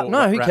it's all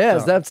No, who wrapped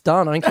cares? up? That's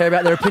done. I don't care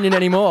about their opinion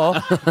anymore.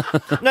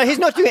 No, he's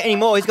not doing it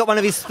anymore. He's got one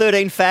of his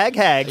 13 fag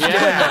hags.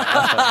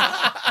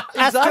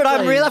 Astrid,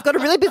 I've got a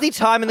really busy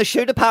time in the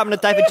shoe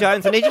department at David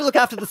Jones. I need you to look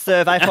after the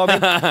survey for me.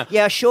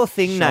 Yeah, sure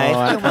thing, Nate.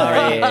 Don't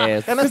worry.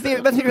 Yes. That must be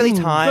really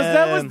tired.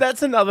 Because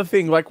that's another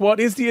thing. Like, what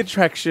is the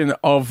attraction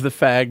of the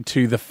fag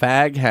to the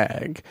fag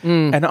hag?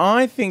 And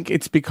I think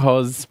it's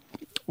because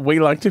we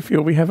like to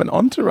feel we have an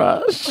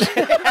entourage. They're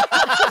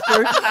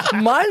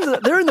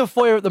in the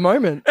foyer at the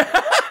moment.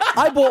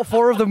 I bought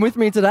 4 of them with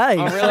me today.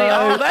 Oh, really?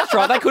 Oh, that's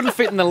right. They couldn't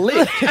fit in the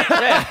lift.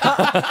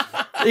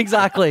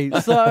 Exactly.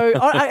 So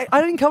I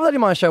didn't cover that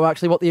in my show,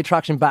 actually, what the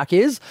attraction back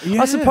is.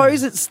 Yeah. I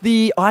suppose it's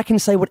I can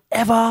say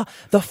whatever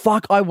the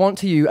fuck I want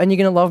to you and you're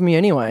going to love me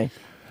anyway.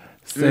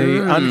 See,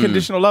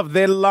 unconditional love.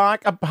 They're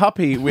like a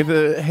puppy with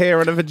a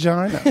hair and a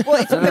vagina.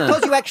 Well, it's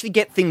because you actually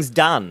get things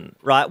done,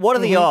 right? What are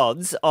the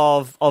odds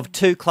of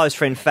 2 close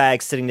friend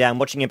fags sitting down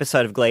watching an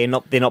episode of Glee and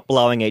they're not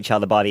blowing each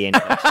other by the end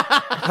of it?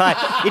 Right?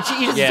 You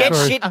just get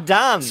shit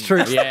done. It's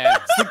True. Yeah.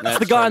 It's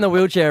the guy in the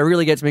wheelchair who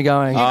really gets me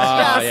going.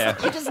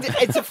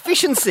 It's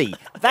efficiency.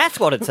 That's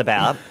what it's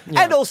about.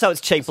 And also it's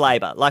cheap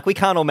labour. Like, we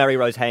can't all marry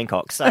Rose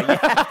Hancock, so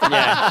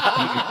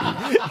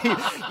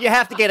you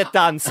have to get it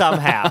done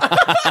somehow.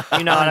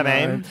 You know what I mean?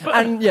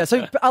 And yeah,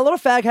 so a lot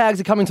of fag hags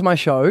are coming to my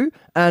show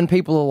and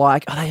people are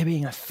like, are they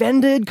being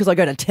offended? Because I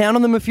go to town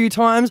on them a few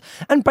times.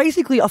 And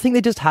basically, I think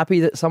they're just happy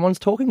that someone's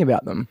talking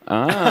about them.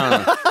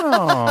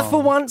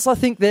 For once, I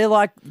think they're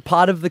like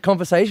part of the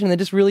conversation. They're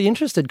just really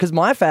interested because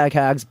my fag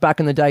hags back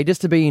in the day,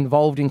 just to be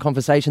involved in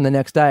conversation the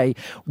next day,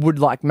 would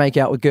like make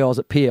out with girls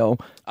at Peel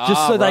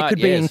just so they right,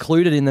 could be yes.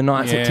 included in the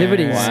night's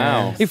activities.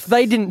 Wow. If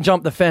they didn't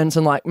jump the fence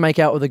and like make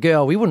out with a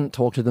girl, we wouldn't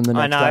talk to them the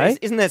I next know. day.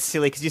 Isn't that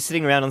silly? Because you're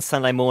sitting around on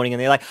Sunday morning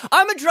and they're like,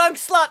 I'm a drunk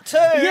slut too.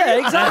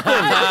 Yeah, exactly.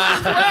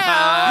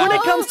 When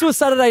it comes to a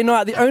Saturday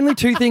night, the only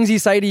 2 things you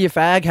say to your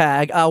fag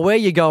hag are where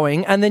you're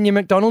going and then your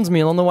McDonald's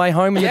meal on the way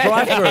home and your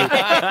drive-through.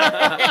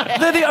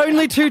 They're the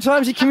only 2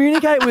 times you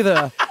communicate with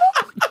her.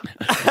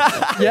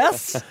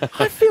 Yes?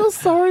 I feel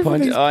sorry for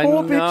these I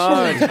poor know,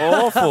 bitches. it's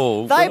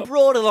awful. They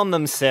brought it on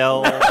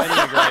themselves. They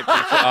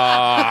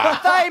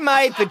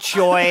made the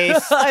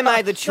choice. They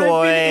made the They've been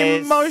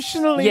choice.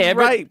 emotionally Yeah,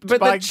 raped but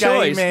by the gay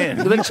choice, men.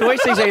 the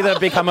choice is either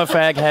become a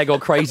fag hag or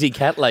crazy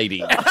cat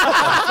lady.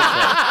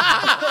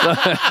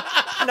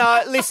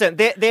 No, listen,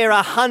 there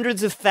are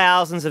hundreds of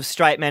thousands of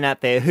straight men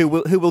out there who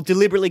will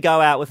deliberately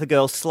go out with a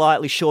girl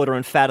slightly shorter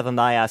and fatter than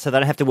they are so they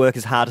don't have to work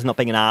as hard as not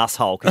being an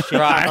asshole because she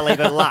can't believe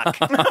her luck.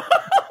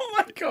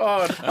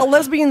 God. Are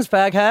lesbians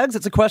fag hags?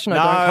 It's a question I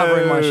don't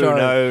cover in my show.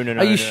 No.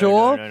 Are you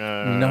sure?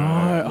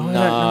 No,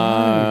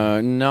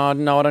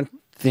 No, I don't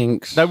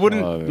think so. they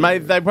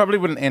wouldn't. They probably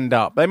wouldn't end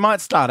up. They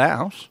might start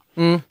out.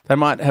 They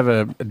might have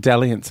a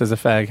dalliance as a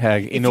fag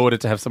hag in order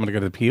to have someone to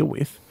go to the Peel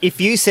with. If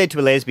you said to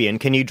a lesbian,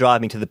 can you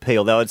drive me to the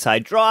Peel, they would say,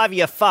 drive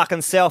your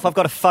fucking self, I've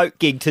got a folk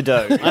gig to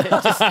do. She'd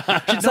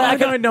say, I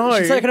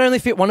can only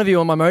fit one of you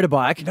on my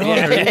motorbike.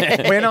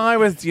 When I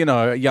was,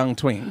 a young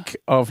twink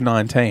of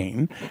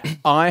 19,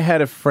 I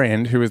had a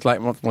friend who was like,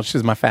 well,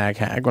 she's my fag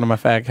hag, one of my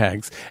fag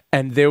hags,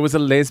 and there was a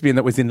lesbian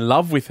that was in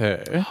love with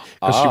her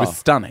because she was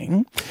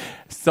stunning.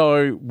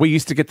 So we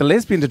used to get the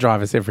lesbian to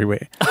drive us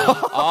everywhere.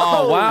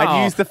 Oh, wow.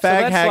 I'd use the fag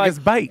that's hag like- as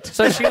bait.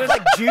 So she was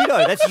Like judo,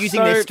 that's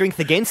using their strength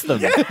against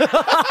them. the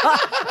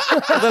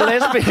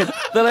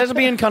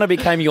lesbian kind of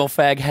became your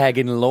fag hag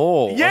in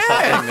law. Yeah. Or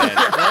something then.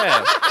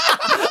 Yeah.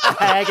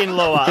 Hag in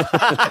law.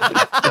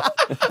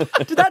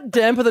 Did that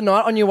damper the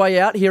night on your way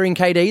out hearing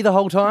KD the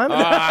whole time?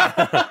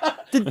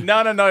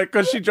 No,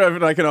 because she drove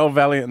it like an old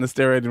Valiant and the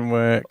stereo didn't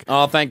work.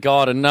 Oh, thank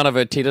God. And none of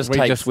her titters We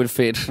tapes just- would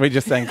fit. We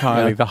just sang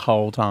Kylie the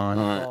whole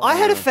time. I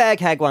had a fag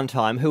hag one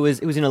time who was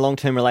in a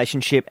long-term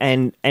relationship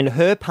and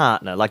her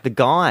partner, like the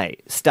guy,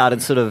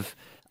 started sort of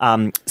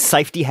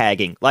safety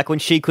hagging. Like when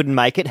she couldn't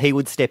make it, he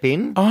would step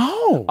in.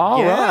 Oh,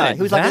 right.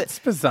 He was That's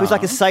like bizarre. He was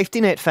like a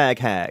safety net fag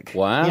hag.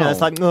 Wow. You know,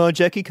 it's like, oh,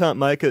 Jackie can't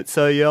make it,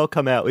 so yeah, I'll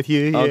come out with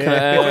you. Yeah.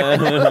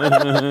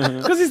 Okay.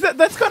 Because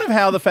that's kind of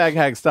how the fag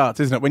hag starts,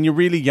 isn't it? When you're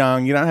really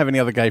young, you don't have any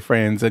other gay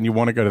friends, and you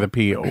want to go to the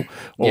Peel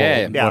or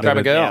Yeah, grab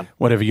a girl.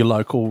 whatever your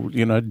local,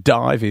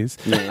 dive is.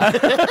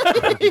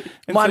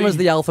 Mine was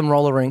the Eltham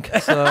roller rink.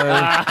 So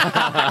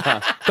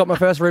got my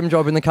first rim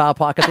job in the car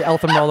park at the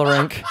Eltham roller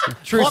rink.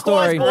 True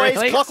Clockwise, story. boys,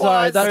 So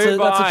clockwise. that's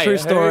a true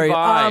story.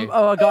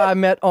 A guy I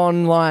met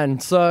online.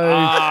 So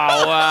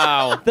Oh,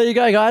 wow. there you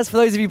go, guys. For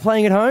those of you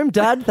playing at home,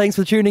 Dad, thanks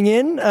for tuning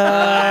in.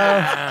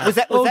 Was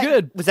that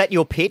good. Was that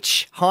your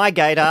pitch? Hi,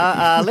 Gator.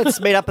 Let's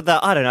meet up at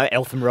the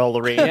Eltham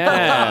roller ring.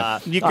 Yeah.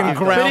 You can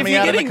ground me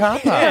out of the car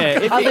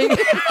park.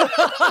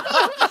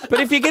 But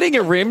if you're getting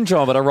a rim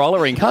job at a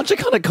roller rink, aren't you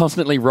kind of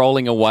constantly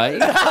rolling away? You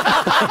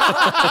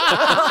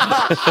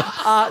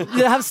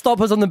have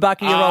stoppers on the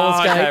back of your roller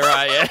skates. Okay,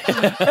 right,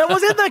 yeah. It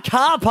was in the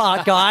car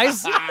park,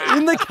 guys.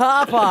 In the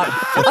car park.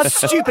 What a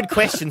stupid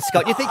question,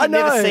 Scott. You think I you've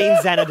never know. seen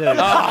Xanadu?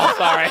 Oh,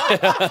 sorry.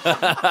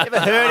 Never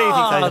heard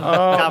anything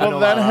so Well,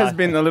 that has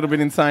been a little bit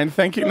insane.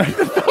 Thank you,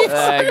 Nathan,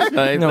 Thanks,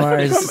 Nathan. No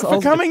worries.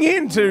 for coming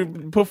in to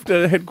Poof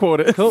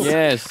headquarters.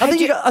 Yes. I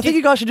think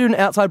you guys should do an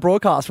outside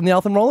broadcast from the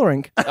Eltham roller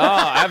rink. Oh,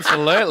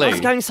 absolutely. I was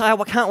going to say, I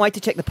can't wait to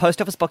check the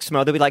post office box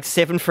tomorrow. There'll be like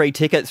 7 free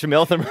tickets from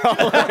Eltham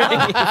Roller.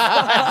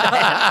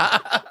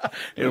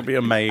 It'll be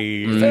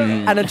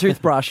amazing. And a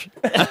toothbrush.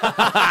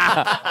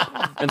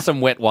 And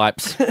some wet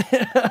wipes. This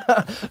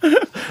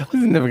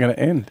is never going to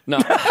end. No.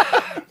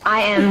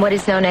 I am what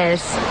is known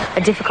as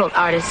a difficult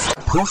artist.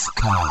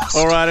 Puffcast.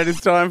 All right, it is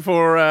time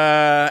for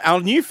our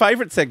new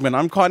favourite segment.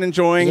 I'm quite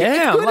enjoying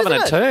Yeah, I'm loving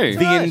it too.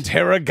 the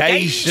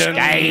interrogation.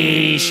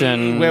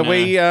 Where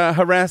we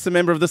harass a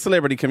member of the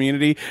celebrity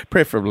community,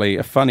 preferably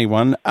a funny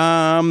one.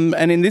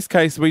 And in this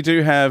case, we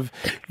do have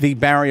the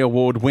Barry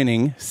Award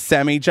winning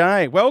Sammy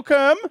J.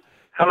 Welcome.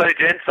 Hello,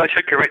 gents. I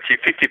should correct you.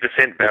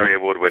 50% Barry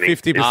Award winning.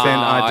 50%,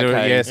 I do,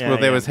 okay. yes. Yeah, well,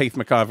 there yeah. was Heath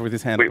McIver with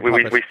his hand We, on the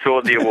we, puppet. we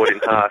saw the award in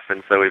half,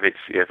 and so it's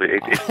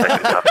taken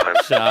half home.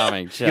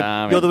 Charming.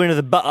 You're the winner of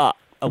the Butter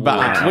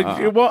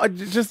But Award.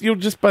 you'll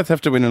just both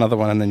have to win another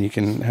one, and then you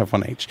can have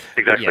one each.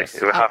 Exactly. Yes.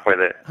 We're halfway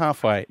there.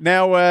 Halfway.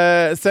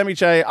 Now, Sammy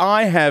J,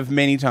 I have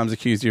many times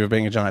accused you of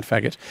being a giant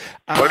faggot.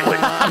 Totally.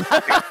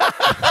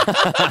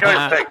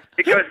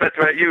 It goes back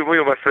to you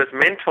were my first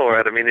mentor,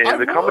 Adam, in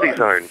the Comedy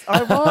Zone.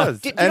 I was.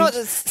 Do you And know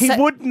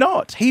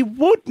what he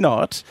would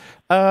not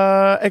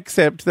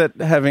accept that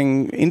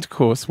having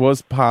intercourse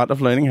was part of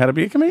learning how to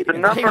be a The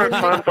comedian. number of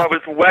times I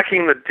was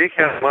whacking the dick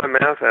out of my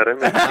mouth, Adam.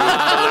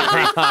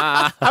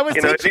 I was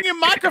You know, teaching you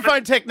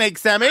microphone technique,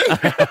 Sammy.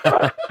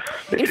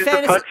 It's just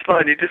a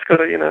punchline. You just got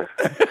to,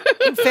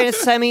 In fairness,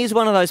 Sammy is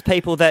one of those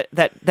people that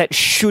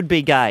should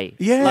be gay.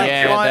 Yeah,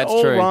 Yeah, by that's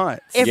all true.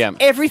 rights. Yeah.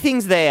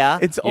 Everything's there.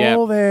 It's Yeah.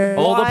 all there.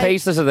 All the Why-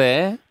 pieces are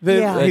there.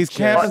 His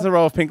count as a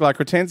roll of Pink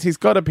Lycra Tents. He's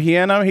got a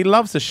piano. He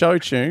loves a show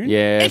tune.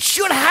 Yeah. It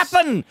should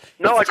happen.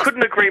 No, I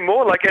couldn't agree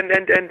more. Like, and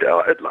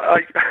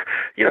I,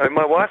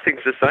 my wife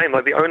thinks the same.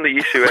 Like, the only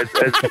issue is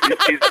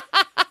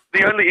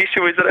the only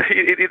issue is that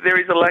there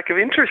is a lack of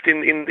interest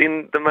in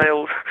the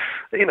male,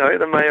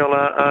 the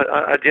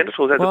male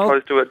genitals as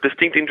opposed to a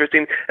distinct interest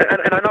in.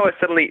 And I know I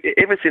suddenly,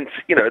 ever since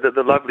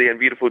the lovely and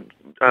beautiful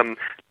Thomas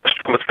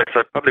went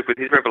so public with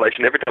his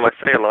revelation, every time I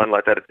say a line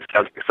like that, it just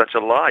sounds like such a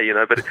lie,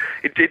 But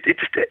it just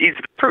is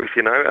the truth,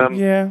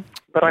 Yeah.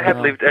 But I have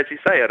lived, as you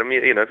say, Adam,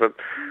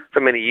 for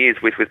many years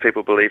with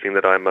people believing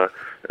that I'm a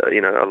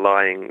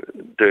lying,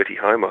 dirty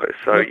homo.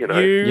 So You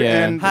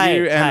and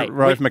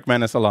Rove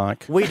McManus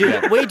alike. We do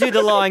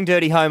the lying,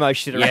 dirty homo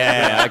shit around.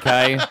 Yeah,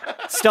 okay.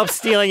 Stop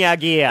stealing our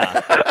gear.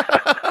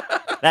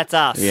 That's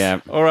us. Yeah.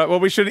 All right. Well,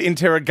 we should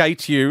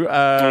interrogate you,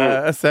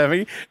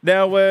 Sammy.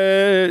 Now,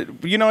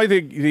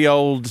 the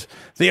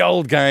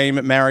old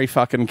game, marry,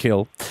 fuck, and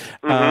kill,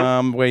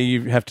 where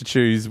you have to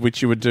choose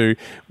which you would do.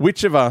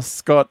 Which of us,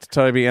 Scott,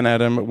 Toby, and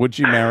Adam, would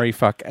you marry,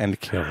 fuck, and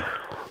kill?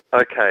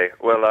 Okay,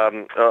 well,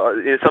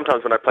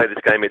 sometimes when I play this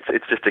game, it's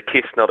just a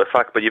kiss, not a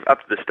fuck, but you've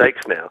upped the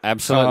stakes now.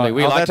 Absolutely.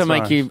 We like to that's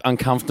make nice. you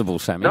uncomfortable,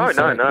 Sammy. No,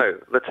 so- no,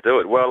 let's do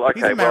it. Well, okay.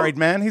 He's a married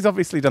man. He's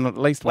obviously done it at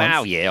least once.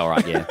 Wow, yeah, all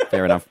right, yeah.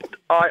 Fair enough.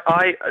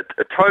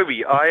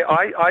 Toby,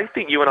 I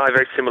think you and I are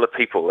very similar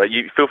people.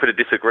 You feel free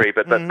to disagree,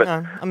 but No,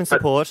 I'm in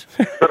support.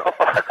 But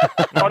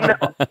on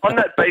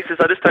that basis,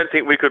 I just don't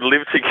think we could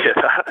live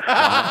together.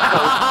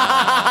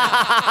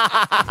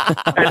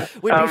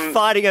 We'd be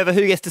fighting over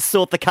who gets to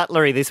sort the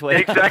cutlery this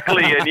week.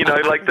 Exactly, and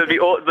there'd be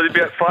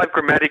about 5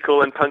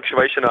 grammatical and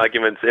punctuation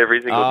arguments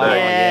every single day.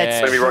 Yeah,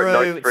 it's When we wrote true.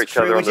 notes for It's each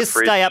other true. We on the just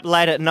fridge. stay up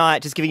late at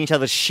night, just giving each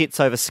other shits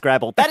over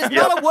Scrabble. That is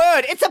not a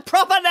word. It's a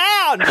proper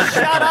noun.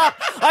 Shut up.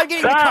 I'm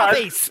getting the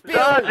coffee. Spill.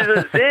 Stars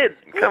is a Z.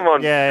 Come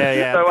on.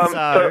 Yeah. So,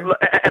 and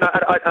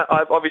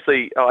I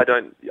obviously I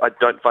don't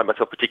find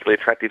myself particularly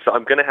attractive, so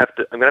I'm going to have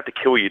to gonna have to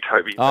kill you,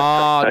 Toby.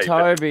 Oh,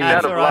 Toby.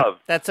 Out of love.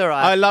 That's all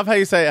right. I love how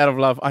you say out of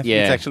love. I think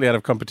Yeah. it's actually out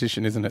of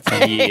competition, isn't it?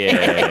 Sam?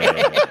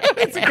 Yeah.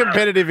 It's a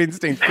competitive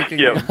instinct kicking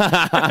in. All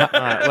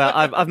right,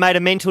 well, I've made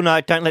a mental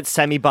note. Don't let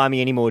Sammy buy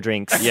me any more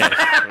drinks. Yeah.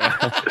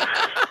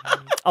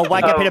 I'll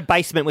wake up in a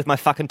basement with my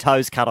fucking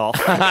toes cut off.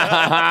 All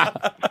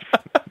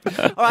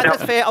right,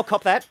 that's fair. I'll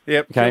cop that.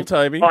 Yep, Okay. cool,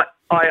 Toby. As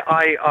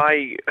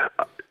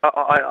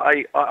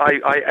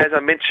I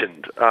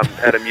mentioned,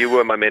 Adam, you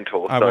were my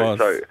mentor. I was.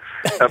 So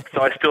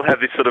I still have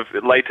this sort of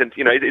latent.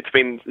 It's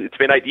been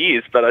 8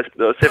 years, but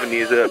 7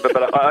 years.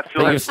 But I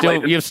still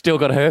have You've still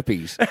got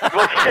herpes. Is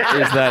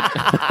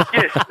that?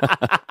 Yes,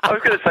 I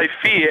was going to say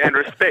fear and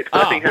respect,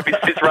 but I think herpes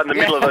sits right in the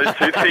middle of those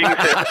two things.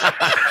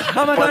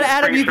 Oh my God,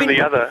 Adam,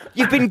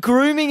 you've been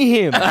grooming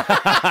him.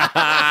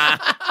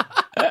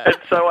 And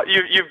so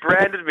you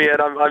branded me, and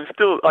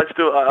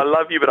I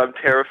love you, but I'm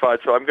terrified.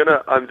 So I'm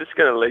just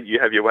gonna let you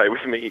have your way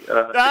with me.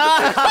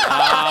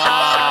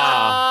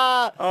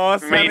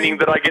 Meaning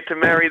that I get to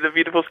marry the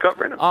beautiful Scott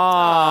Brennan.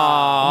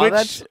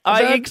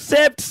 I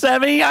accept,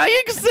 Sammy. I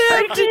accept.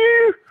 Thank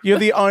you. You're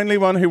the only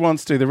one who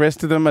wants to. The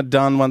rest of them are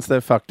done once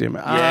they've fucked him.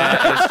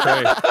 Yeah, that's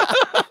true.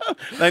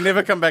 They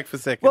never come back for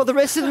seconds. Well, the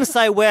rest of them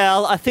say,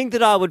 well, I think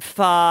that I would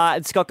fart.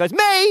 And Scott goes,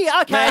 me?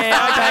 Okay,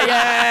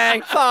 yeah.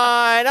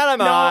 fine, I don't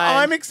No, mind.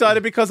 I'm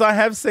excited because I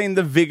have seen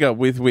the vigour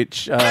with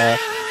which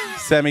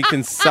Sammy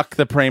can suck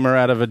the Prima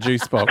out of a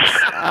juice box.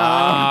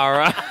 All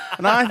right.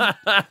 And I'm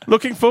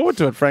looking forward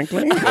to it,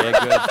 frankly. Yeah,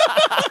 good.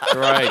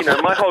 Great.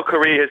 My whole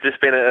career has just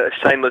been a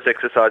shameless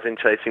exercise in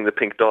chasing the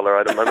pink dollar.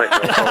 I make no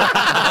apologies.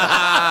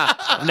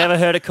 I've never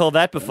heard it called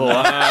that before.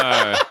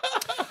 No.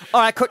 All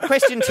right,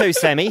 question 2,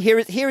 Sammy. Here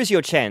is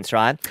your chance,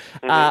 right?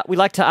 We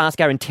like to ask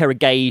our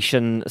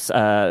interrogation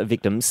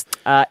victims,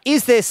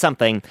 is there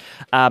something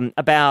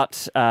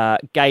about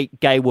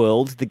gay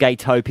world, the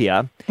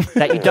gaytopia,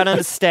 that you don't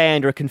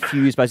understand or are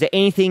confused by? Is there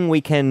anything we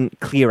can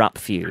clear up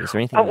for you? Is there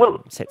anything? I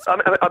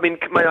mean,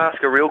 may I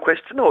ask a real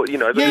question, or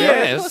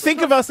Yes.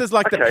 Think of us as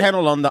like the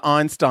panel on the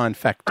Einstein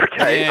factor.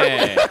 Okay.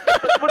 Yeah.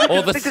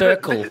 Or the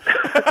circle.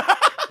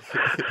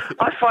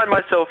 I find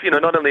myself,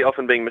 not only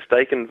often being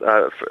mistaken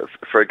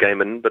for a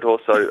gayman, but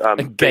also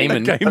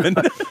Gayman.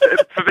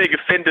 for being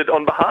offended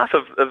on behalf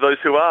of those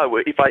who are.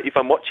 If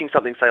I'm watching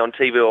something, say on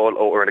TV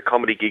or in a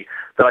comedy gig,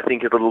 that I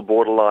think is a little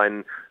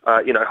borderline,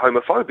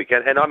 homophobic,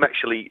 and I'm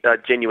actually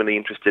genuinely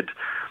interested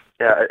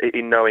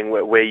in knowing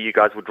where you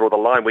guys would draw the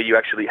line. Where you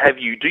actually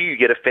do you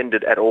get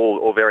offended at all,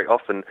 or very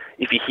often,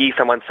 if you hear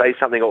someone say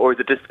something, or is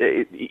it just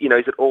is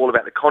it all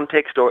about the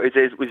context, or is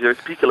there a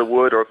particular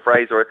word or a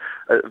phrase or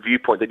a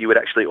viewpoint that you would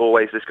actually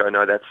always just go,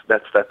 no, that's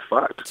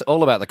fucked? It's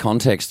all about the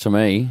context to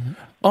me.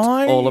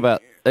 All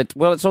about it.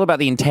 Well, it's all about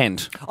the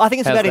intent. I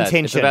think it's about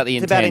intention. It's about the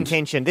intent. It's about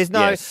intention. There's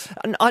no,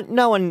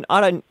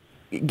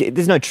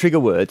 there's no trigger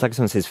words. Like if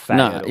someone says fat,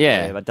 No,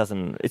 yeah. whatever, it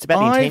doesn't. It's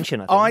about the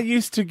intention. I think. I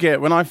used to get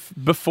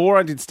before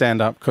I did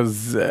stand up,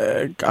 because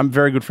I'm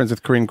very good friends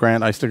with Corinne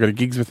Grant. I used to go to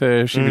gigs with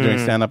her. She'd be doing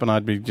stand up, and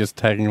I'd be just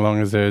tagging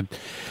along as her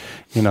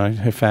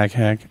fag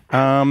hag.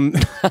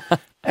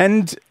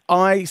 And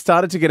I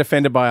started to get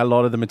offended by a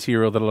lot of the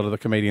material that a lot of the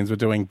comedians were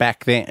doing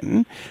back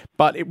then,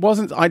 but it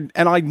wasn't. I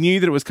knew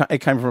that it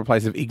came from a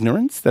place of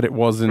ignorance, that it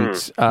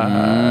wasn't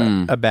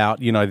about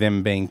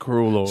them being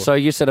cruel or. So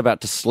you said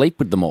about to sleep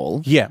with them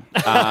all, Yeah,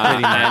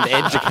 and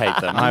educate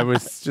them. I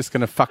was just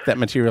going to fuck that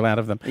material out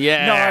of them.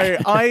 Yeah.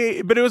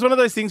 No, but it was one of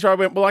those things where I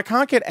went, well, I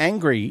can't get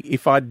angry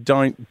if I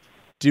don't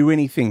do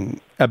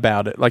anything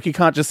about it. Like, you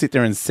can't just sit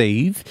there and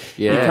seethe.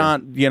 Yeah. You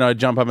can't,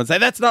 jump up and say,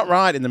 that's not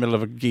right in the middle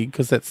of a gig,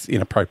 because that's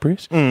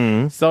inappropriate.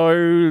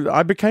 So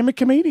I became a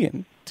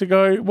comedian to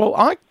go, well,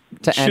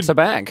 answer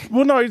back.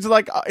 Well, no, it's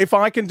like, if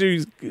I can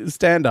do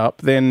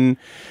stand-up, then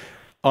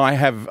I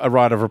have a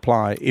right of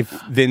reply. If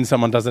then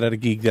someone does it at a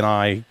gig, then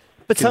I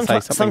But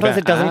sometimes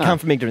it doesn't come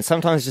from ignorance.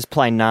 Sometimes it's just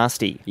plain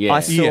nasty. Yeah.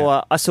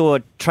 I saw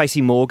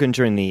Tracy Morgan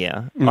during the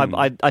year.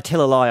 I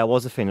tell a lie, I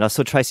was offended. I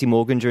saw Tracy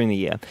Morgan during the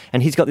year,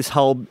 and he's got this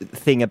whole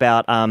thing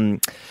about I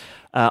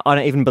don't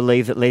even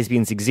believe that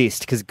lesbians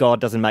exist because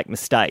God doesn't make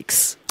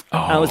mistakes.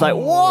 And I was like,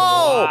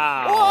 whoa,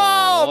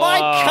 my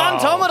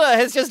cuntometer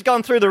has just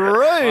gone through the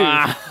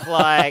roof.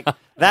 Like,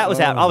 that was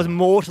out. I was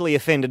mortally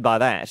offended by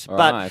that.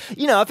 Right. But,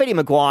 if Eddie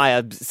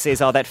Maguire says,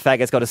 that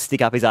faggot's got to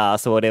stick up his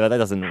ass or whatever,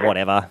 That's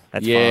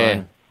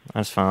fine.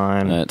 That's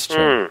fine. That's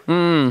true.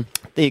 There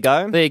you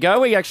go. There you go.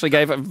 We actually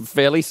gave a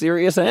fairly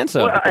serious answer.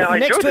 Well, I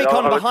Next enjoyed week it.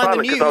 on I was Behind the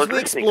silent 'cause I News, was we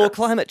listening. explore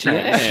climate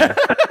change. Yeah.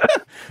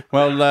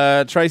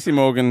 Well, Tracy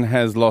Morgan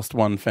has lost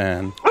one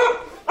fan.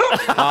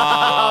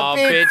 Oh,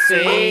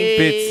 Bitsy.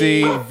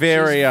 Bitsy,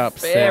 very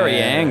upset. Very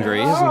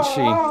angry, isn't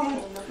she?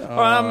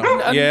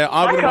 Yeah,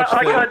 I would watch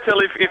I can't tell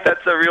if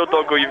that's a real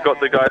dog or you've got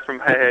the guy from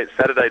Hey Hey It's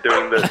Saturday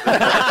doing the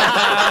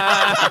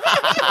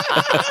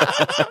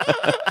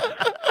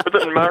Was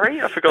it Murray?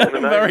 I've forgotten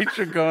the name. Murray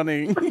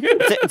Trigoni.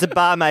 It's a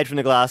barmaid from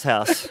the Glass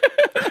House.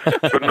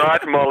 Good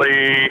night,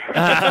 Molly.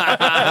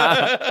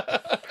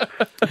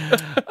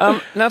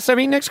 Now,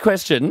 Sammy, next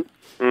question.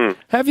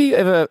 Have you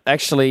ever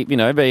actually,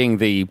 being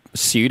the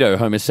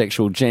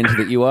pseudo-homosexual gent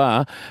that you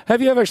are,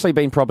 have you ever actually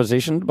been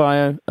propositioned by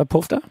a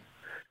poofter?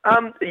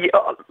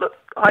 Look,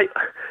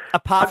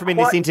 Apart from in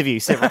this interview,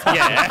 several times.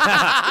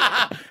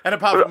 And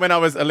apart from when I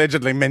was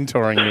allegedly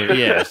mentoring you.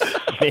 Yes.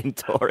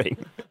 Mentoring.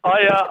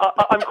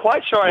 I'm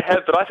quite sure I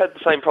have, but I've had the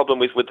same problem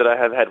with that I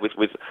have had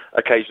with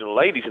occasional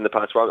ladies in the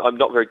past, where I'm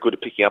not very good at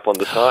picking up on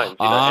the signs.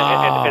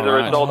 And as a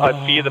result,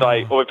 I fear that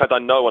or in fact, I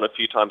know on a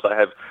few times I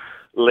have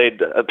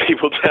led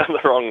people down the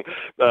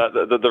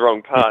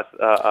wrong path.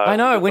 I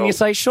know, when you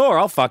say, sure,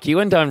 I'll fuck you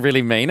and don't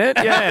really mean it.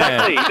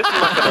 Yeah. Exactly. Just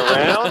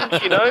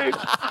mucking around,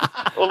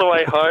 all the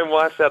way home,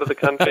 wife's out of the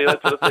country, that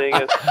sort of thing.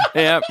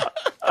 Yeah.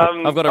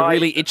 I've got a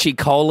really itchy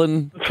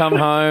colon, come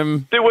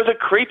home. There was a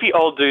creepy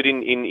old dude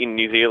in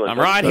New Zealand. I'm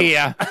right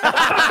here. But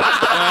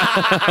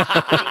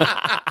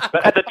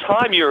at the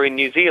time you were in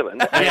New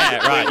Zealand.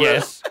 Yeah, right,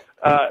 yes.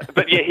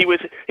 But yeah, he was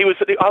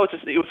an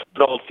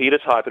old theatre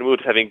type, and we were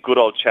just having good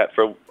old chat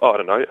for, I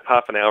don't know,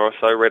 half an hour or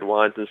so, red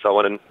wines and so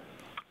on, and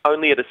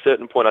only at a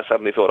certain point I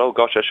suddenly thought, oh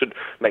gosh, I should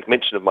make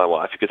mention of my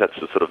wife, because that's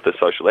the sort of the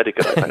social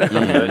etiquette I've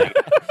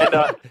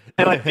had.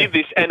 And I did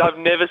this, and I've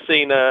never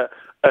seen an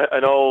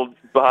old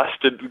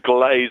bastard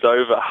glaze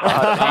over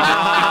hard.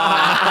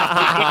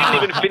 He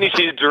didn't even finish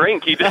his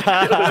drink. He was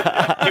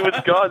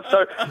gone.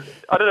 So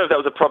I don't know if that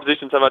was a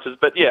proposition so much as,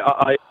 but yeah,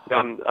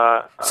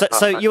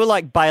 So you were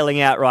like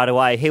bailing out right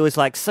away. He was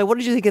like, so what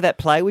did you think of that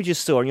play we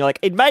just saw? And you're like,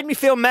 it made me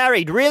feel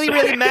married, really,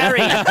 really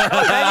married. It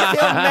made me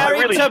feel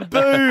married to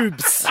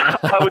boobs.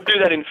 I would do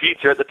that in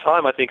future. At the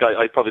time, I think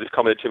I probably just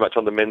commented too much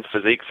on the men's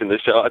physiques in the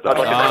show. I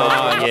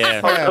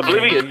was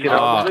oblivious,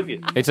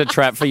 oblivious. It's a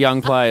trap for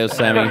young players,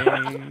 Sammy.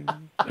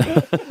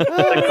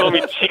 They call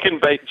me Chicken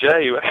Bait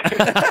Jay.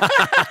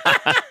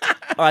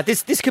 All right,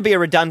 this could be a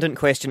redundant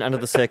question under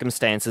the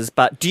circumstances,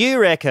 but do you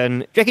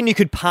reckon you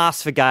could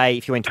pass for gay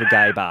if you went to a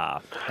gay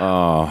bar?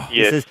 Oh,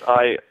 yes,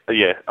 Toby,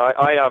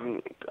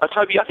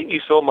 I think you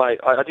saw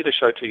I did a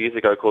show 2 years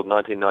ago called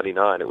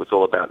 1999. It was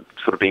all about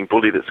sort of being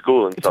bullied at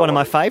school and it's one of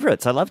my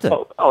favourites. I loved it.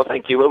 Oh,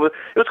 thank you. Well, it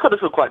was kind of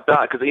quite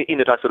dark because in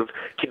it I sort of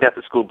kidnapped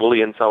the school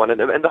bully and so on, and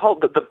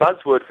the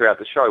buzzword throughout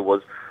the show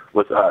was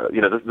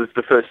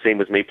the first scene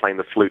was me playing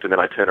the flute, and then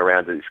I turn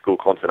around to the school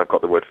concert and I've got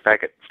the word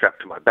faggot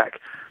strapped to my back.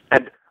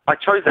 And I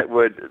chose that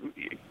word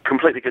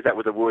completely because that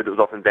was a word that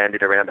was often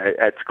bandied around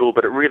at school,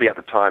 but it really at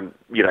the time,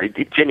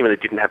 it genuinely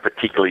didn't have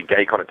particularly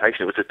gay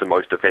connotation. It was just the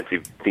most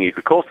offensive thing you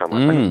could call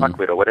someone, like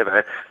fuckwit or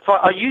whatever. So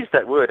I used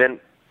that word, and,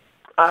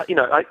 I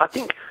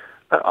think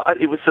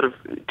it was sort of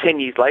 10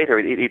 years later,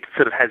 it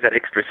sort of has that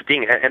extra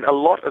sting, and a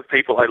lot of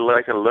people I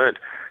later learnt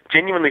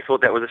genuinely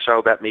thought that was a show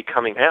about me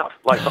coming out.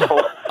 Like the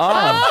whole...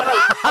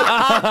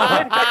 I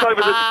went back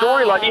over the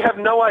story. Like, you have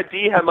no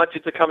idea how much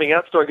it's a coming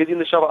out story, because in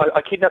the show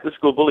I kidnap the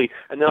school bully,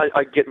 and then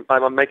I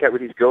make out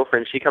with his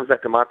girlfriend. She comes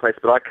back to my place,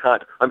 but I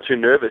can't. I'm too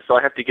nervous, so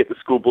I have to get the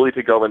school bully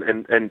to go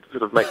and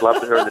sort of make love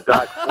to her in the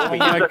dark for me.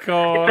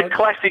 God. It's a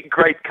classic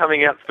great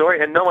coming out story,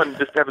 and no one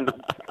just happened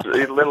to,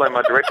 let alone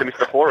my director,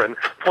 Mr. Horan,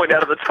 point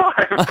out at the time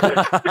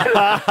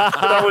that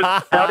I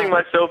was outing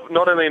myself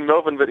not only in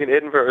Melbourne but in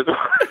Edinburgh as well.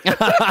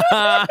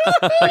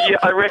 Yeah,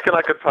 I reckon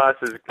I could pass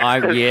as...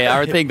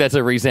 I think that's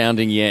a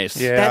resounding yes.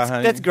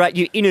 Yeah, that's great.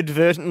 You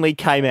inadvertently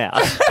came out.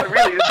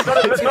 Really, not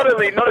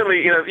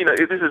only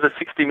this is a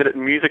 60-minute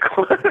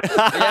musical.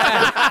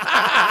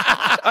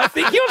 I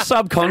think your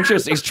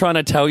subconscious is trying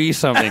to tell you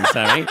something,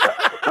 Sammy.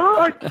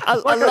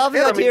 I love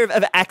the idea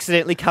of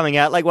accidentally coming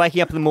out, like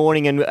waking up in the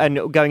morning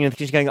and going in the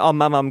kitchen going, oh,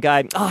 Mum, I'm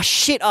gay. Oh,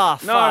 shit,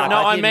 fuck. No,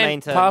 I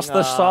meant pass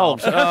the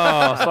salt.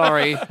 Oh,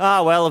 sorry.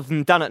 Oh, well,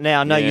 I've done it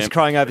now. No use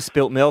crying over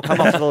spilt milk.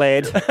 I'm off the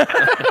lead.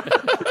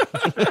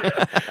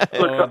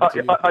 Look,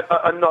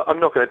 I'm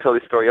not going to tell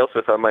this story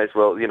elsewhere, so I may as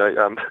well,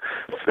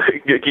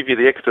 give you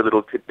the extra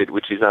little tidbit,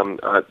 which is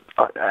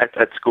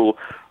at school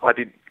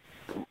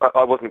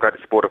I wasn't great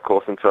at sport, of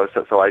course, and so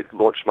I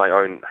launched my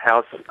own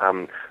house.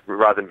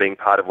 Rather than being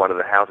part of one of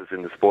the houses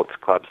in the sports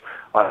clubs,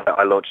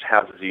 I launched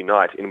Houses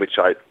Unite, in which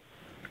I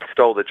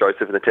stole the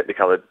Joseph and the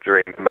Technicolor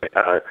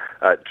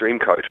dream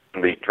coat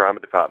from the drama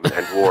department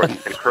and wore it,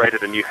 and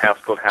created a new house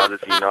called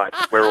Houses Unite.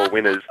 We're all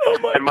winners.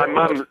 And my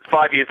mum,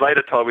 5 years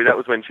later, told me that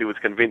was when she was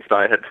convinced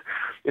I had,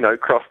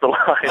 crossed the line.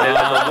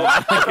 Oh,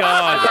 my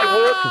God.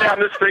 I walked down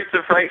the streets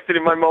of Frankston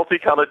in my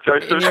multicoloured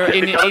Joseph.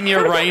 In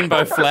your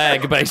rainbow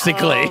flag,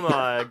 basically. Oh,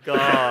 my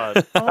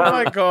God. Oh,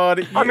 my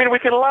God. I mean, we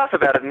can laugh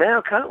about it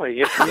now, can't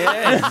we?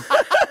 Yeah.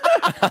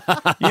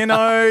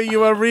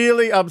 You are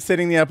really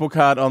upsetting the apple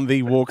cart on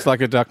the walks like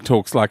a duck,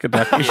 talks like a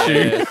duck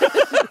issue.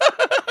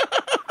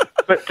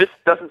 But just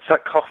doesn't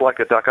cough like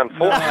a duck,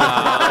 unfortunately.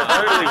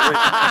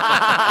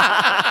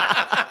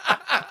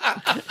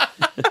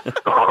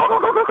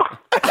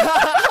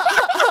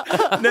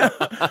 Now,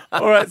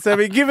 all right,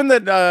 Sammy, given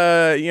that,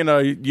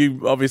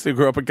 you obviously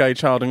grew up a gay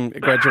child and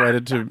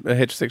graduated to a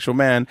heterosexual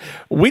man,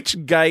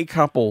 which gay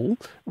couple,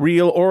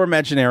 real or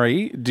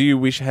imaginary, do you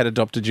wish had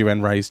adopted you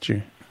and raised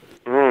you?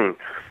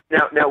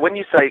 Now, when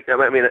you say,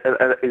 can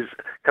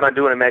I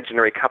do an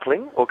imaginary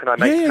coupling, or can I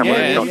make someone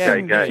who's not gay?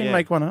 You can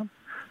make one up.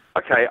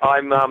 Okay,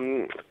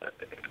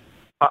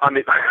 I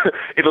mean,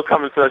 it'll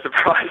come as no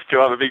surprise to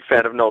you. I'm a big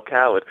fan of Noel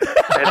Coward.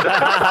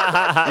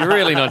 And, You're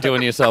really not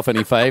doing yourself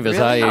any favours,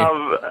 are you?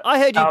 I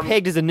heard you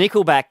pegged as a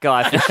Nickelback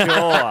guy for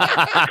sure.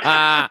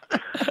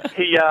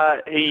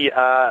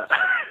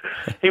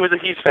 He was a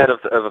huge fan of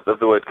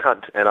the word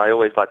cunt, and I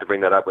always like to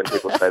bring that up when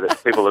people say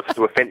that people are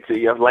too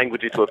offensive,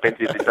 language is too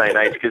offensive this day and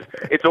age, because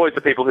it's always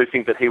the people who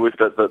think that he was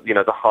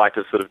the height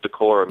of sort of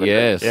decorum.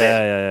 Yes.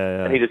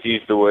 Yeah. And he just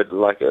used the word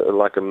like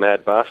a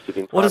mad bastard.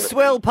 What a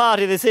swell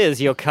party this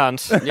is, you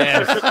cunt.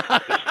 Yes.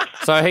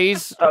 So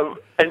he's...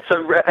 And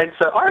so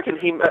I reckon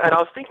him, and I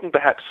was thinking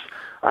perhaps,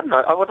 I don't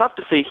know, I would love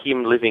to see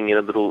him living in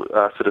a little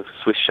sort of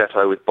Swiss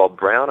chateau with Bob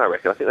Brown, I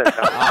reckon. I think that's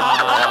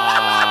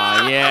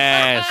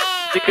yes.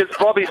 Because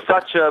Bob is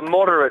such a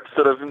moderate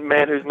sort of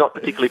man who's not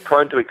particularly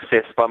prone to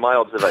excess, by my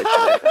observation.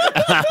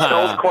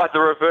 Noel's quite the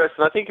reverse,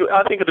 and I think it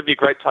would be a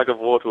great tug of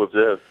war to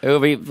observe. It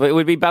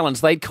would be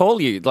balanced. They'd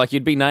call you, like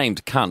you'd be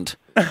named cunt.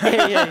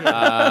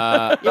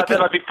 But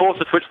then I'd be forced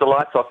to switch the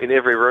lights off in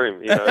every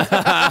room, you know.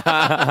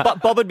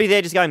 But Bob would be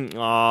there just going,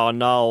 oh,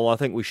 no, I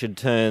think we should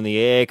turn the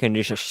air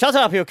conditioner. Shut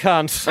up, you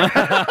cunt.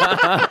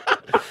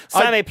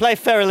 Sammy, play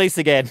Feralise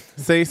again.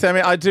 See,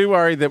 Sammy, I do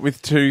worry that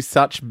with two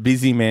such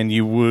busy men,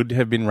 you would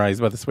have been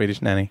raised by the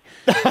Swedish nanny.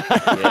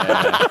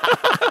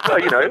 Well,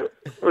 you know,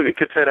 it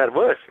could turn out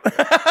worse.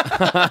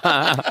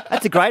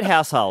 That's a great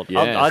household.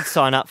 Yes. I'd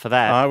sign up for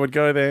that. I would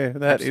go there.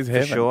 That is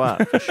heaven.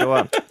 For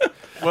sure.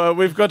 Well,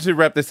 we've got to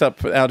wrap this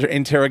up with our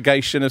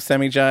interrogation of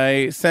Sammy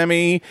J.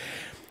 Sammy,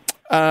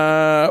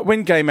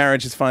 when gay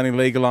marriage is finally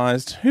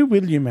legalised, who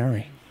will you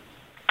marry?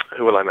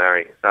 Who will I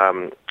marry?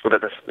 Well,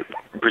 that's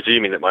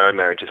presuming that my own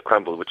marriage has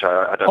crumbled, which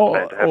I don't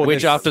plan to have.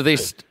 Which after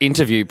this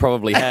interview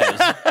probably has.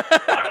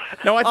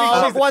 No, I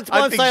think once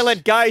they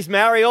let gays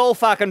marry, all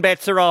fucking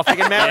bets are off. You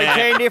can marry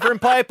 10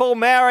 different people,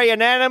 marry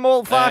an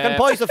animal, fucking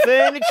piece of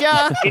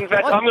furniture. In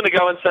fact, I'm going to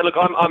go and say, look,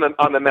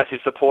 I'm a massive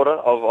supporter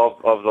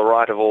of the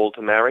right of all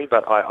to marry,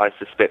 but I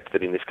suspect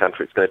that in this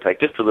country it's going to take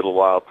just a little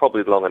while,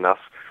 probably long enough.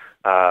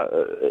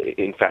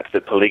 In fact,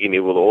 that polygamy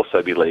will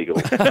also be legal.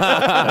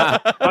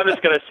 I'm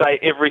just going to say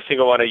every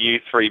single one of you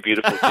three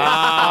beautiful things.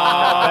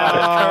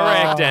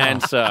 Correct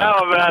answer.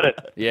 How about it?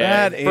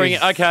 Yeah. That Bring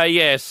is- it. Okay,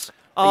 yes.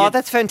 Oh,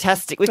 that's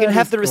fantastic. We can That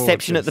have is the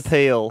reception gorgeous. at the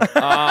Peel.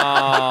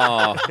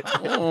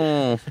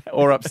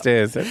 Or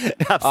upstairs.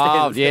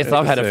 Oh, yes,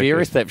 I've had a few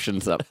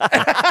receptions up.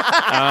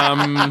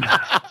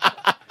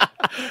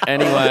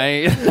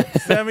 Anyway.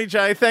 Sammy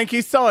J, thank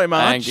you so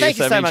much. Thank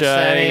you so Sammy much, J.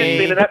 Sammy.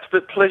 It's been an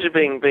absolute pleasure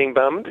being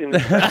bummed.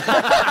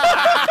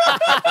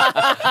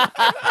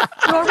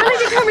 You're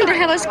really determined to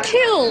have us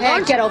killed,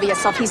 aren't you? Get over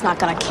yourself. He's not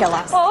going to kill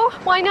us. Oh,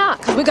 why not?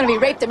 Because we're going to be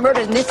raped and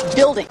murdered in this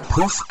building.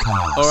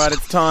 Puffcast. All right,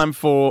 it's time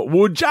for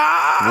Would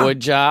Ya?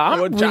 Would ya? I'm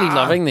really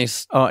loving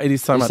this. Oh, it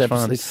is so This much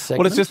fun. this segment?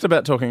 Well, it's just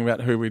about talking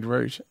about who we'd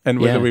root and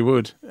whether Yeah. we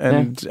would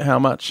and how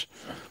much.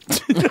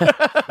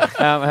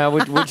 How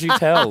would you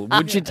tell?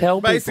 Would you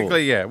tell people?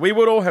 Basically, yeah. We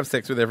would all have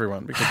sex with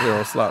everyone because we're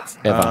all sluts.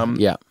 Ever.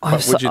 Yeah.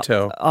 But would you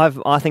tell?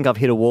 I think I've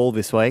hit a wall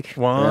this week.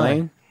 Why?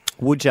 Really?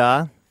 Would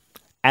ya?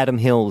 Adam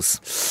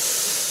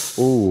Hills.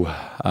 Ooh.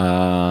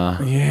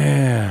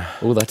 Yeah.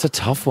 Oh, that's a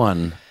tough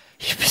one.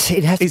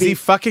 It has to Is be... he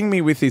fucking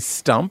me with his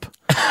stump?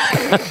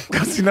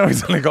 Because you know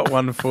he's only got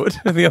one foot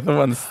and the other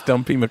one's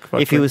Stumpy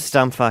McFucker. If he was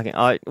stump fucking,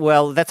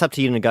 well, that's up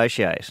to you to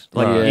negotiate.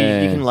 Like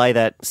Right. you can lay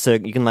that,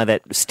 you can lay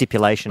that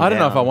stipulation. I don't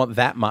know down. if I want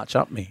that much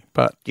up me,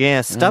 but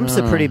Yeah, stumps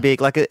are pretty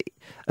big. Like a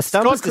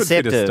stump Scott is could fit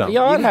a deceptive. stump.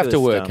 Yeah, You I'd can have do to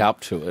a work stump. up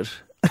to it.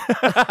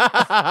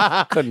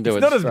 Couldn't do it's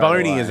it. not as straight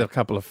bony away. as a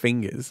couple of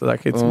fingers.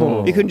 Like it's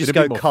more. You couldn't just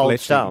it'd be go more cold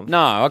fleshy. stump.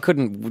 No, I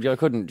couldn't. I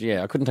couldn't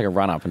take a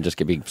run up and just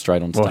get me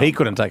straight on. Well, stump. he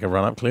couldn't take a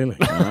run up, clearly.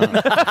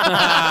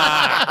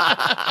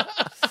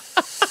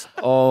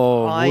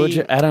 Oh, I- would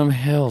you, Adam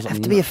Hills?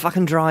 Have to be a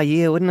fucking dry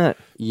year, wouldn't it?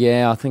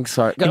 Yeah, I think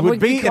so. would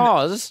be an-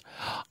 because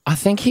I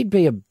think he'd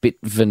be a bit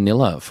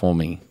vanilla for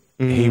me.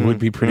 He would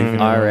be pretty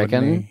vanilla, I wouldn't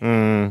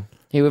reckon.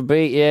 he? He would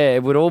be. Yeah,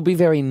 it would all be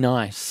very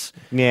nice.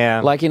 Yeah.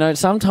 Like,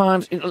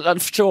 sometimes, I'm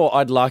sure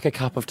I'd like a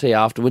cup of tea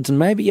afterwards and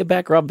maybe a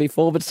back rub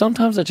before, but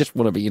sometimes I just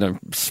want to be,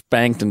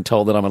 spanked and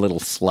told that I'm a little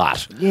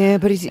slut. Yeah,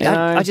 but You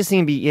know? I just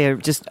think he'd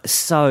be, just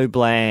so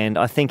bland.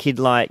 I think he'd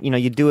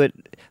you'd do it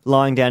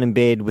lying down in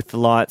bed with the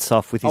lights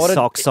off with his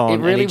socks on, it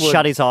really and he'd would.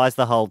 shut his eyes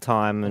the whole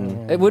time.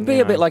 And It would be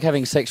a bit like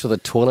having sex with a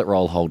toilet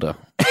roll holder.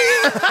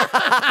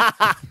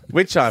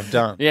 Which I've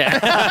done. Yeah.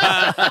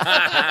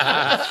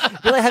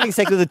 Be like having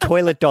sex with a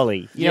toilet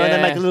dolly, and they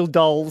Yeah. make little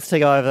dolls to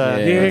go over.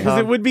 Yeah, because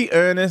it would be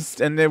earnest,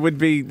 and there'd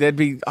be.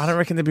 I don't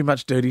reckon there'd be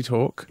much dirty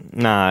talk.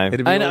 No,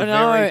 It'd be I all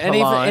know, very and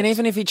polite.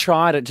 even if he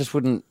tried, it just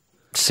wouldn't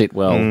sit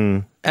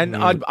well. And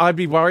I'd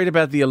be worried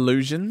about the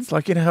illusions.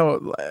 Like, how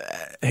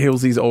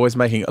Hillsy's always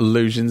making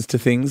allusions to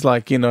things.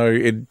 Like, he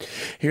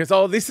goes,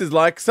 oh, this is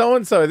like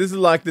so-and-so. This is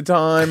like the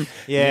time.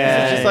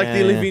 Yeah, It's just like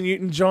the Olivia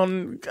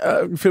Newton-John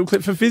film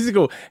clip for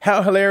Physical.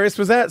 How hilarious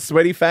was that?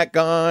 Sweaty fat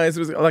guys.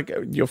 It was like,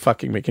 you're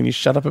fucking me. Can you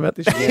shut up about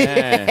this shit?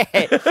 Yeah.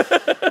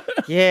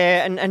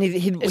 Yeah, and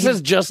he'd This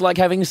is just like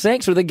having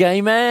sex with a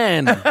gay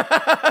man.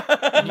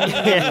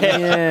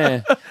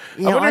 Yeah.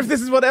 you I know, wonder if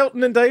this is what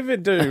Elton and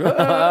David do.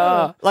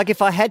 like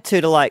if I had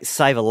to like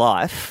save a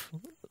life,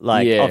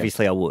 like Yeah.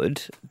 obviously I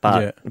would,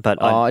 but Yeah. It in the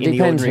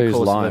depends ordinary whose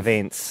course of life.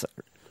 events,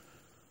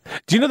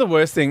 Do you know the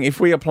worst thing? If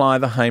we apply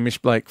the Hamish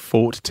Blake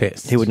fort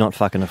test, he would not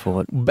fucking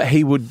afford. But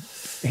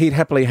he'd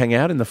happily hang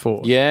out in the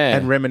fort. Yeah.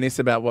 And reminisce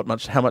about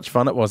how much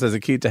fun it was as a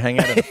kid to hang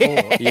out in a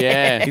fort.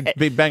 Yeah. He'd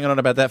be banging on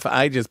about that for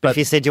ages. But If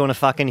you said, "Do you want to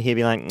fucking?" he'd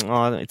be like,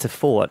 "Oh, it's a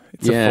fort.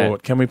 it's a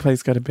fort. Can we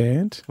please go to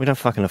bed? We don't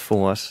fucking a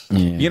fort."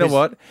 You know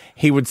what?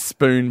 He would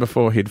spoon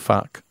before he'd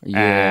fuck.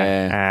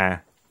 Yeah.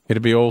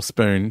 It'd be all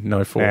spoon,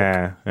 no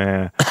fork.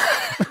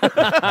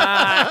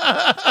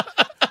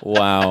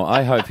 Wow.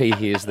 I hope he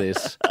hears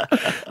this. Hey,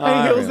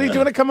 Hilsey, do you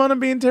want to come on and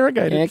be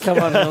interrogated? Yeah, come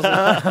on,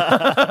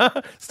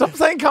 Hilsey. Stop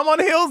saying, come on,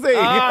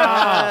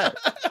 Hilsey.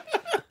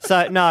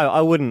 So no,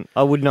 I wouldn't.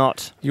 I would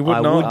not. You would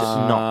I not? Would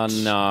not.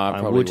 No, I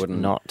probably would wouldn't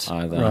not.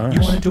 either. Right.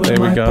 You want to do it There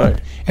in we my go.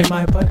 butt? In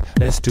my butt?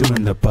 Let's do it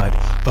in the butt.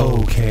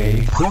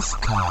 Okay.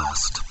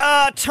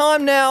 Puffcast.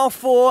 Time now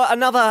for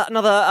another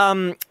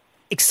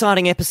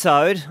exciting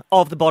episode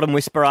of The Bottom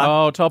Whisperer.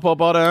 Oh, top or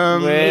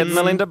bottom? With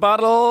Melinda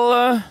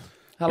Buttle.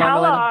 Hello,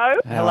 Melinda.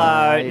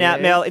 Hello. Now,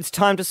 Mel, it's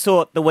time to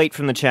sort the wheat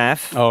from the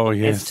chaff. Oh,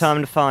 yes. It's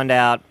time to find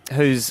out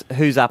who's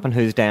up and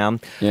who's down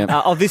Yep.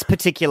 of this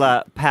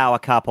particular power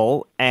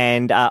couple,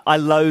 and I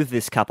loathe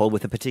this couple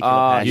with a particular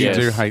passion. You Yes.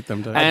 do hate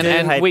them, don't you? I do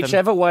And hate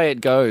whichever way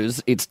it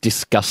goes, it's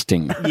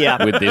disgusting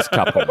Yeah. with this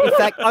couple. In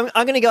fact, I'm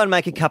going to go and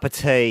make a cup of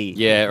tea.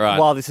 Yeah, right.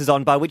 While this is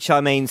on, by which I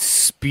mean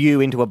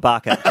spew into a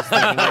bucket. Just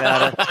thinking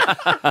about it.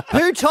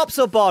 Who tops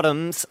or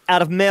bottoms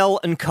out of Mel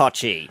and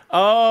Kochie?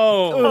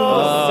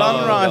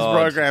 Sunrise God.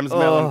 programs,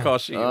 Mel and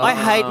Kochie. I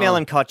hate Mel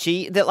and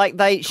Kochie. That like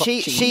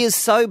she is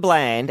so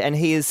bland and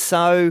he is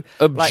so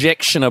like,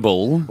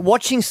 Objectionable.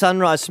 watching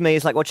Sunrise for me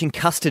is like watching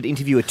Custard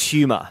interview a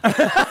tumour.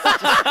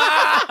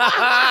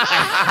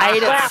 I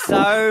hate it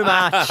so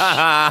much.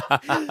 I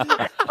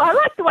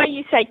like the way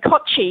you say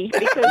Kochie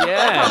because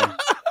Yeah.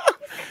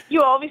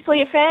 you're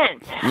obviously a fan.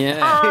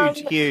 Yeah.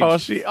 Huge.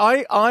 Kochie,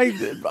 I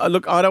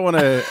look. I don't want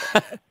to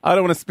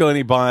spill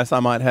any bias I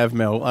might have,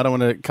 Mel. I don't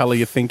want to colour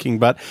your thinking,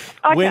 but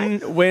Okay.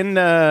 when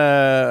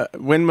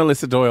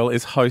Melissa Doyle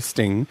is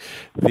hosting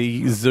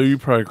the zoo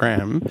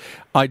program,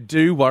 I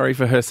do worry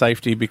for her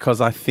safety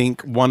because I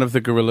think one of the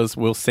gorillas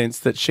will sense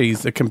that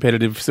she's a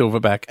competitive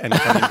silverback and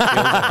come and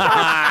kill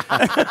her.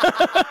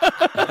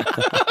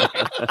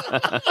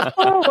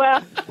 Oh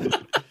well.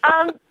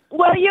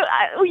 Well, you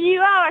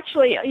are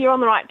actually you're on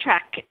the right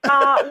track.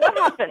 What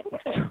happens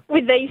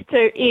with these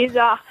two is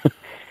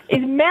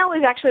Mel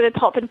is actually the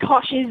top and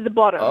Kosh is the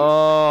bottom.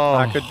 Oh.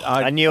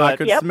 I knew I it.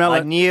 could Yep. smell I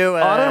it. knew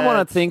it. I don't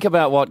want to think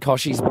about what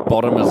Koshie's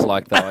bottom is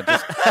like, though.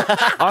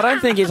 I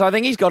think he's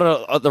got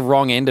it at the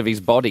wrong end of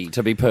his body,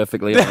 to be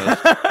perfectly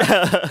honest.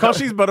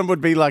 Kochie's bottom would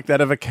be like that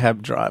of a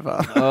cab driver.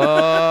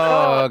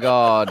 Oh,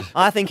 God.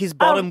 I think his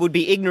bottom would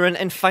be ignorant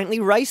and faintly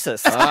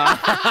racist.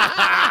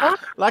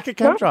 Like a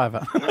cab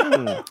driver.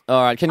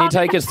 All right, can you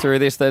take us through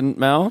this then,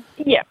 Mel?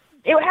 Yeah.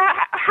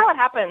 How it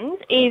happens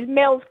is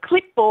Mel's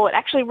clipboard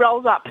actually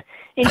rolls up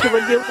into a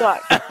dildo.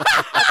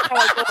 That's how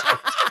it works.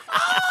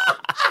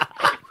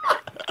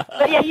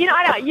 But yeah,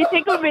 I know. You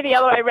think it would be the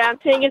other way around,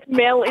 seeing as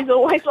Mel is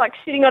always like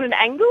sitting on an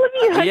angle of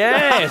you.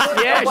 Yes,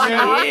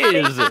 she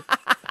is.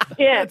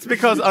 Yeah. It's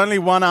because only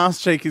one ass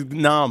cheek is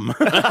numb.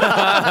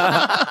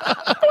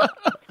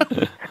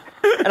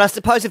 And I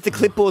suppose if the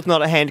clipboard's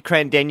not at hand,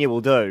 Crandenia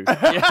will do. In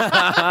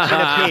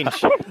a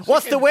pinch.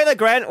 What's the weather,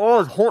 Grant?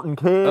 Oh, it's hot and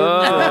cold.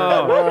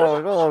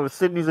 Oh,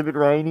 Sydney's a bit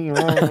rainy.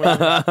 Well,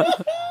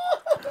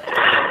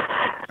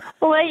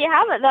 there you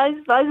have it.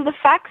 Those are the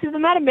facts of the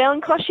matter. Mel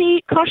and Kochie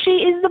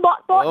is the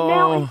bot.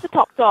 Mel is the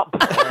top.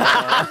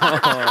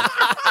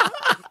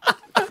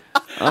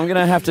 I'm going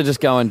to have to just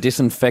go and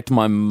disinfect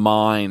my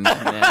mind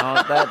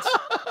now. That's...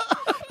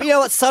 But you know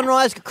what?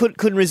 Sunrise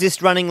couldn't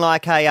resist running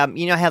like a,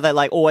 you know how they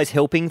like always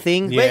helping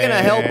thing? We're going to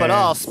help it.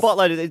 Oh,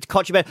 spotlight, it's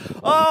Kochie Man.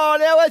 Oh,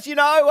 now as you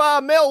know,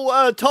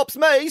 Mel tops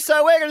me,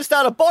 so we're going to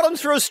start a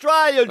Bottoms for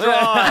Australia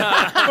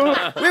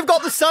drive. We've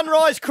got the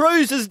Sunrise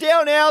Cruisers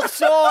down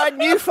outside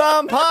New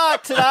Farm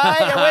Park today,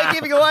 and we're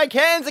giving away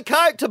cans of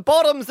Coke to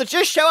Bottoms that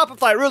just show up if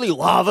they really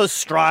love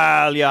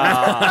Australia.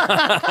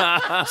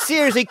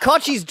 Seriously,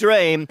 Kochie's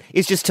dream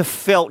is just to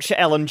felch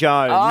Ellen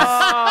Jones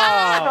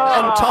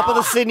on top of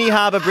the Sydney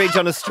Harbour Bridge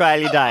on Australia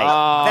Day.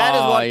 That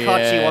is what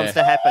Kochie wants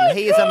to happen.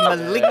 He is a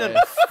malignant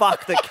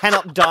fuck that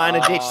cannot die in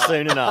a ditch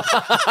soon enough.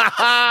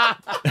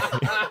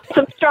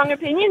 Some strong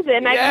opinions there.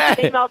 Maybe you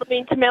can email them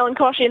into Mel and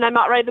Kochie and they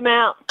might read them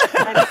out.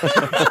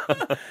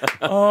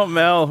 Oh,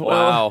 Mel.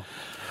 Wow.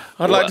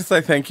 I'd like to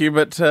say thank you,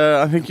 but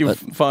I think you've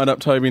fired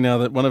up Toby now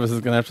that one of us is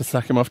going to have to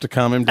suck him off to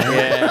calm him down.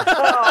 Yeah.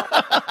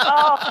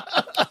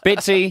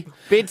 Bitsy.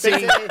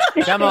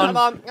 Come on.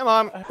 Come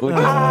on.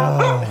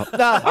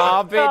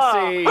 Oh,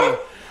 Bitsy.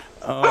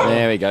 Oh.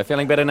 There we go.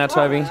 Feeling better now,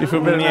 Toby? Do you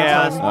feel better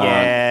now, Toby?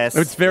 Yes.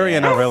 It's very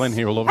NRL in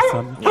here all of a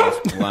sudden.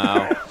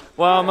 Wow.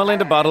 Well,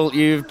 Melinda Buttle,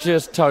 you've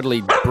just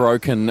totally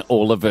broken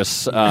all of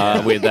us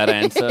with that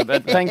answer.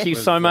 But thank you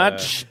so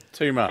much.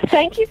 Too much.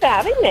 Thank you for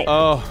having me.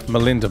 Oh,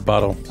 Melinda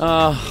Buttle.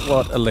 Oh,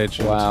 what a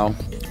legend. Wow.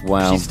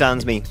 She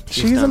stuns me.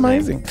 She's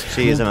amazing.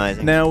 She is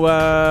amazing.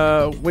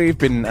 Now, we've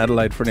been in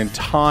Adelaide for an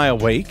entire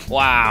week.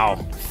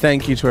 Wow.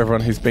 Thank you to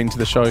everyone who's been to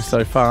the show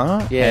so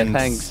far. Yeah, and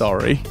thanks.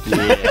 Sorry.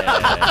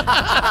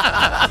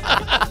 Yeah.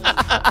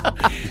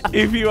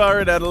 If you are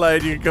in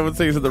Adelaide, you can come and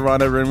see us at the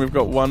Rhino Room. We've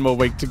got one more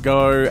week to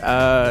go.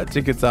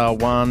 Tickets are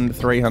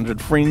 1-300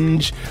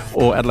 Fringe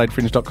or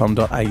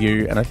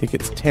adelaidefringe.com.au, and I think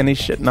it's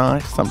 10-ish at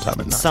night, sometime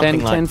at night.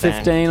 Something 10, like 10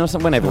 15 or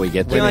something, whenever we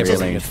get there.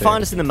 Just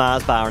find us in the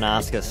Mars bar and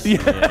ask us.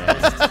 You'll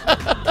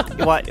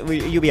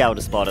be able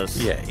to spot us.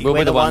 Yeah. We'll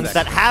be the ones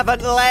that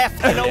haven't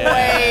left in a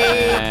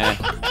way.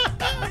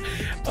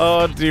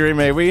 Oh, dearie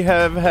me. We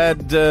have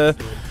had, a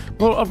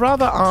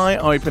rather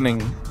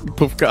eye-opening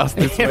Puffcast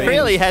this week. It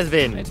really has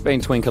been. It's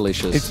been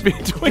twinkalicious. It's been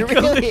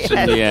twinkalicious. It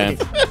really yeah.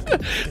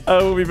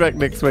 We'll be back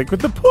next week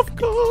with the Puffcast.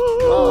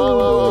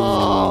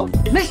 Oh.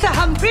 Mr.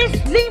 Humphries,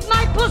 leave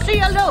my pussy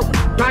alone.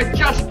 I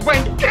just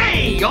went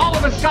gay all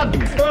of a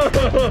sudden.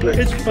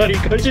 It's funny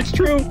because it's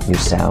true. You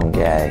sound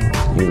gay.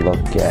 You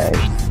look gay.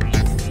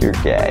 You're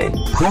gay.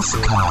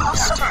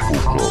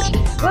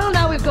 Well,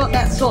 now we've got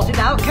that sorted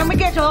out, can we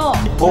get on?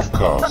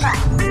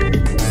 Puffcast.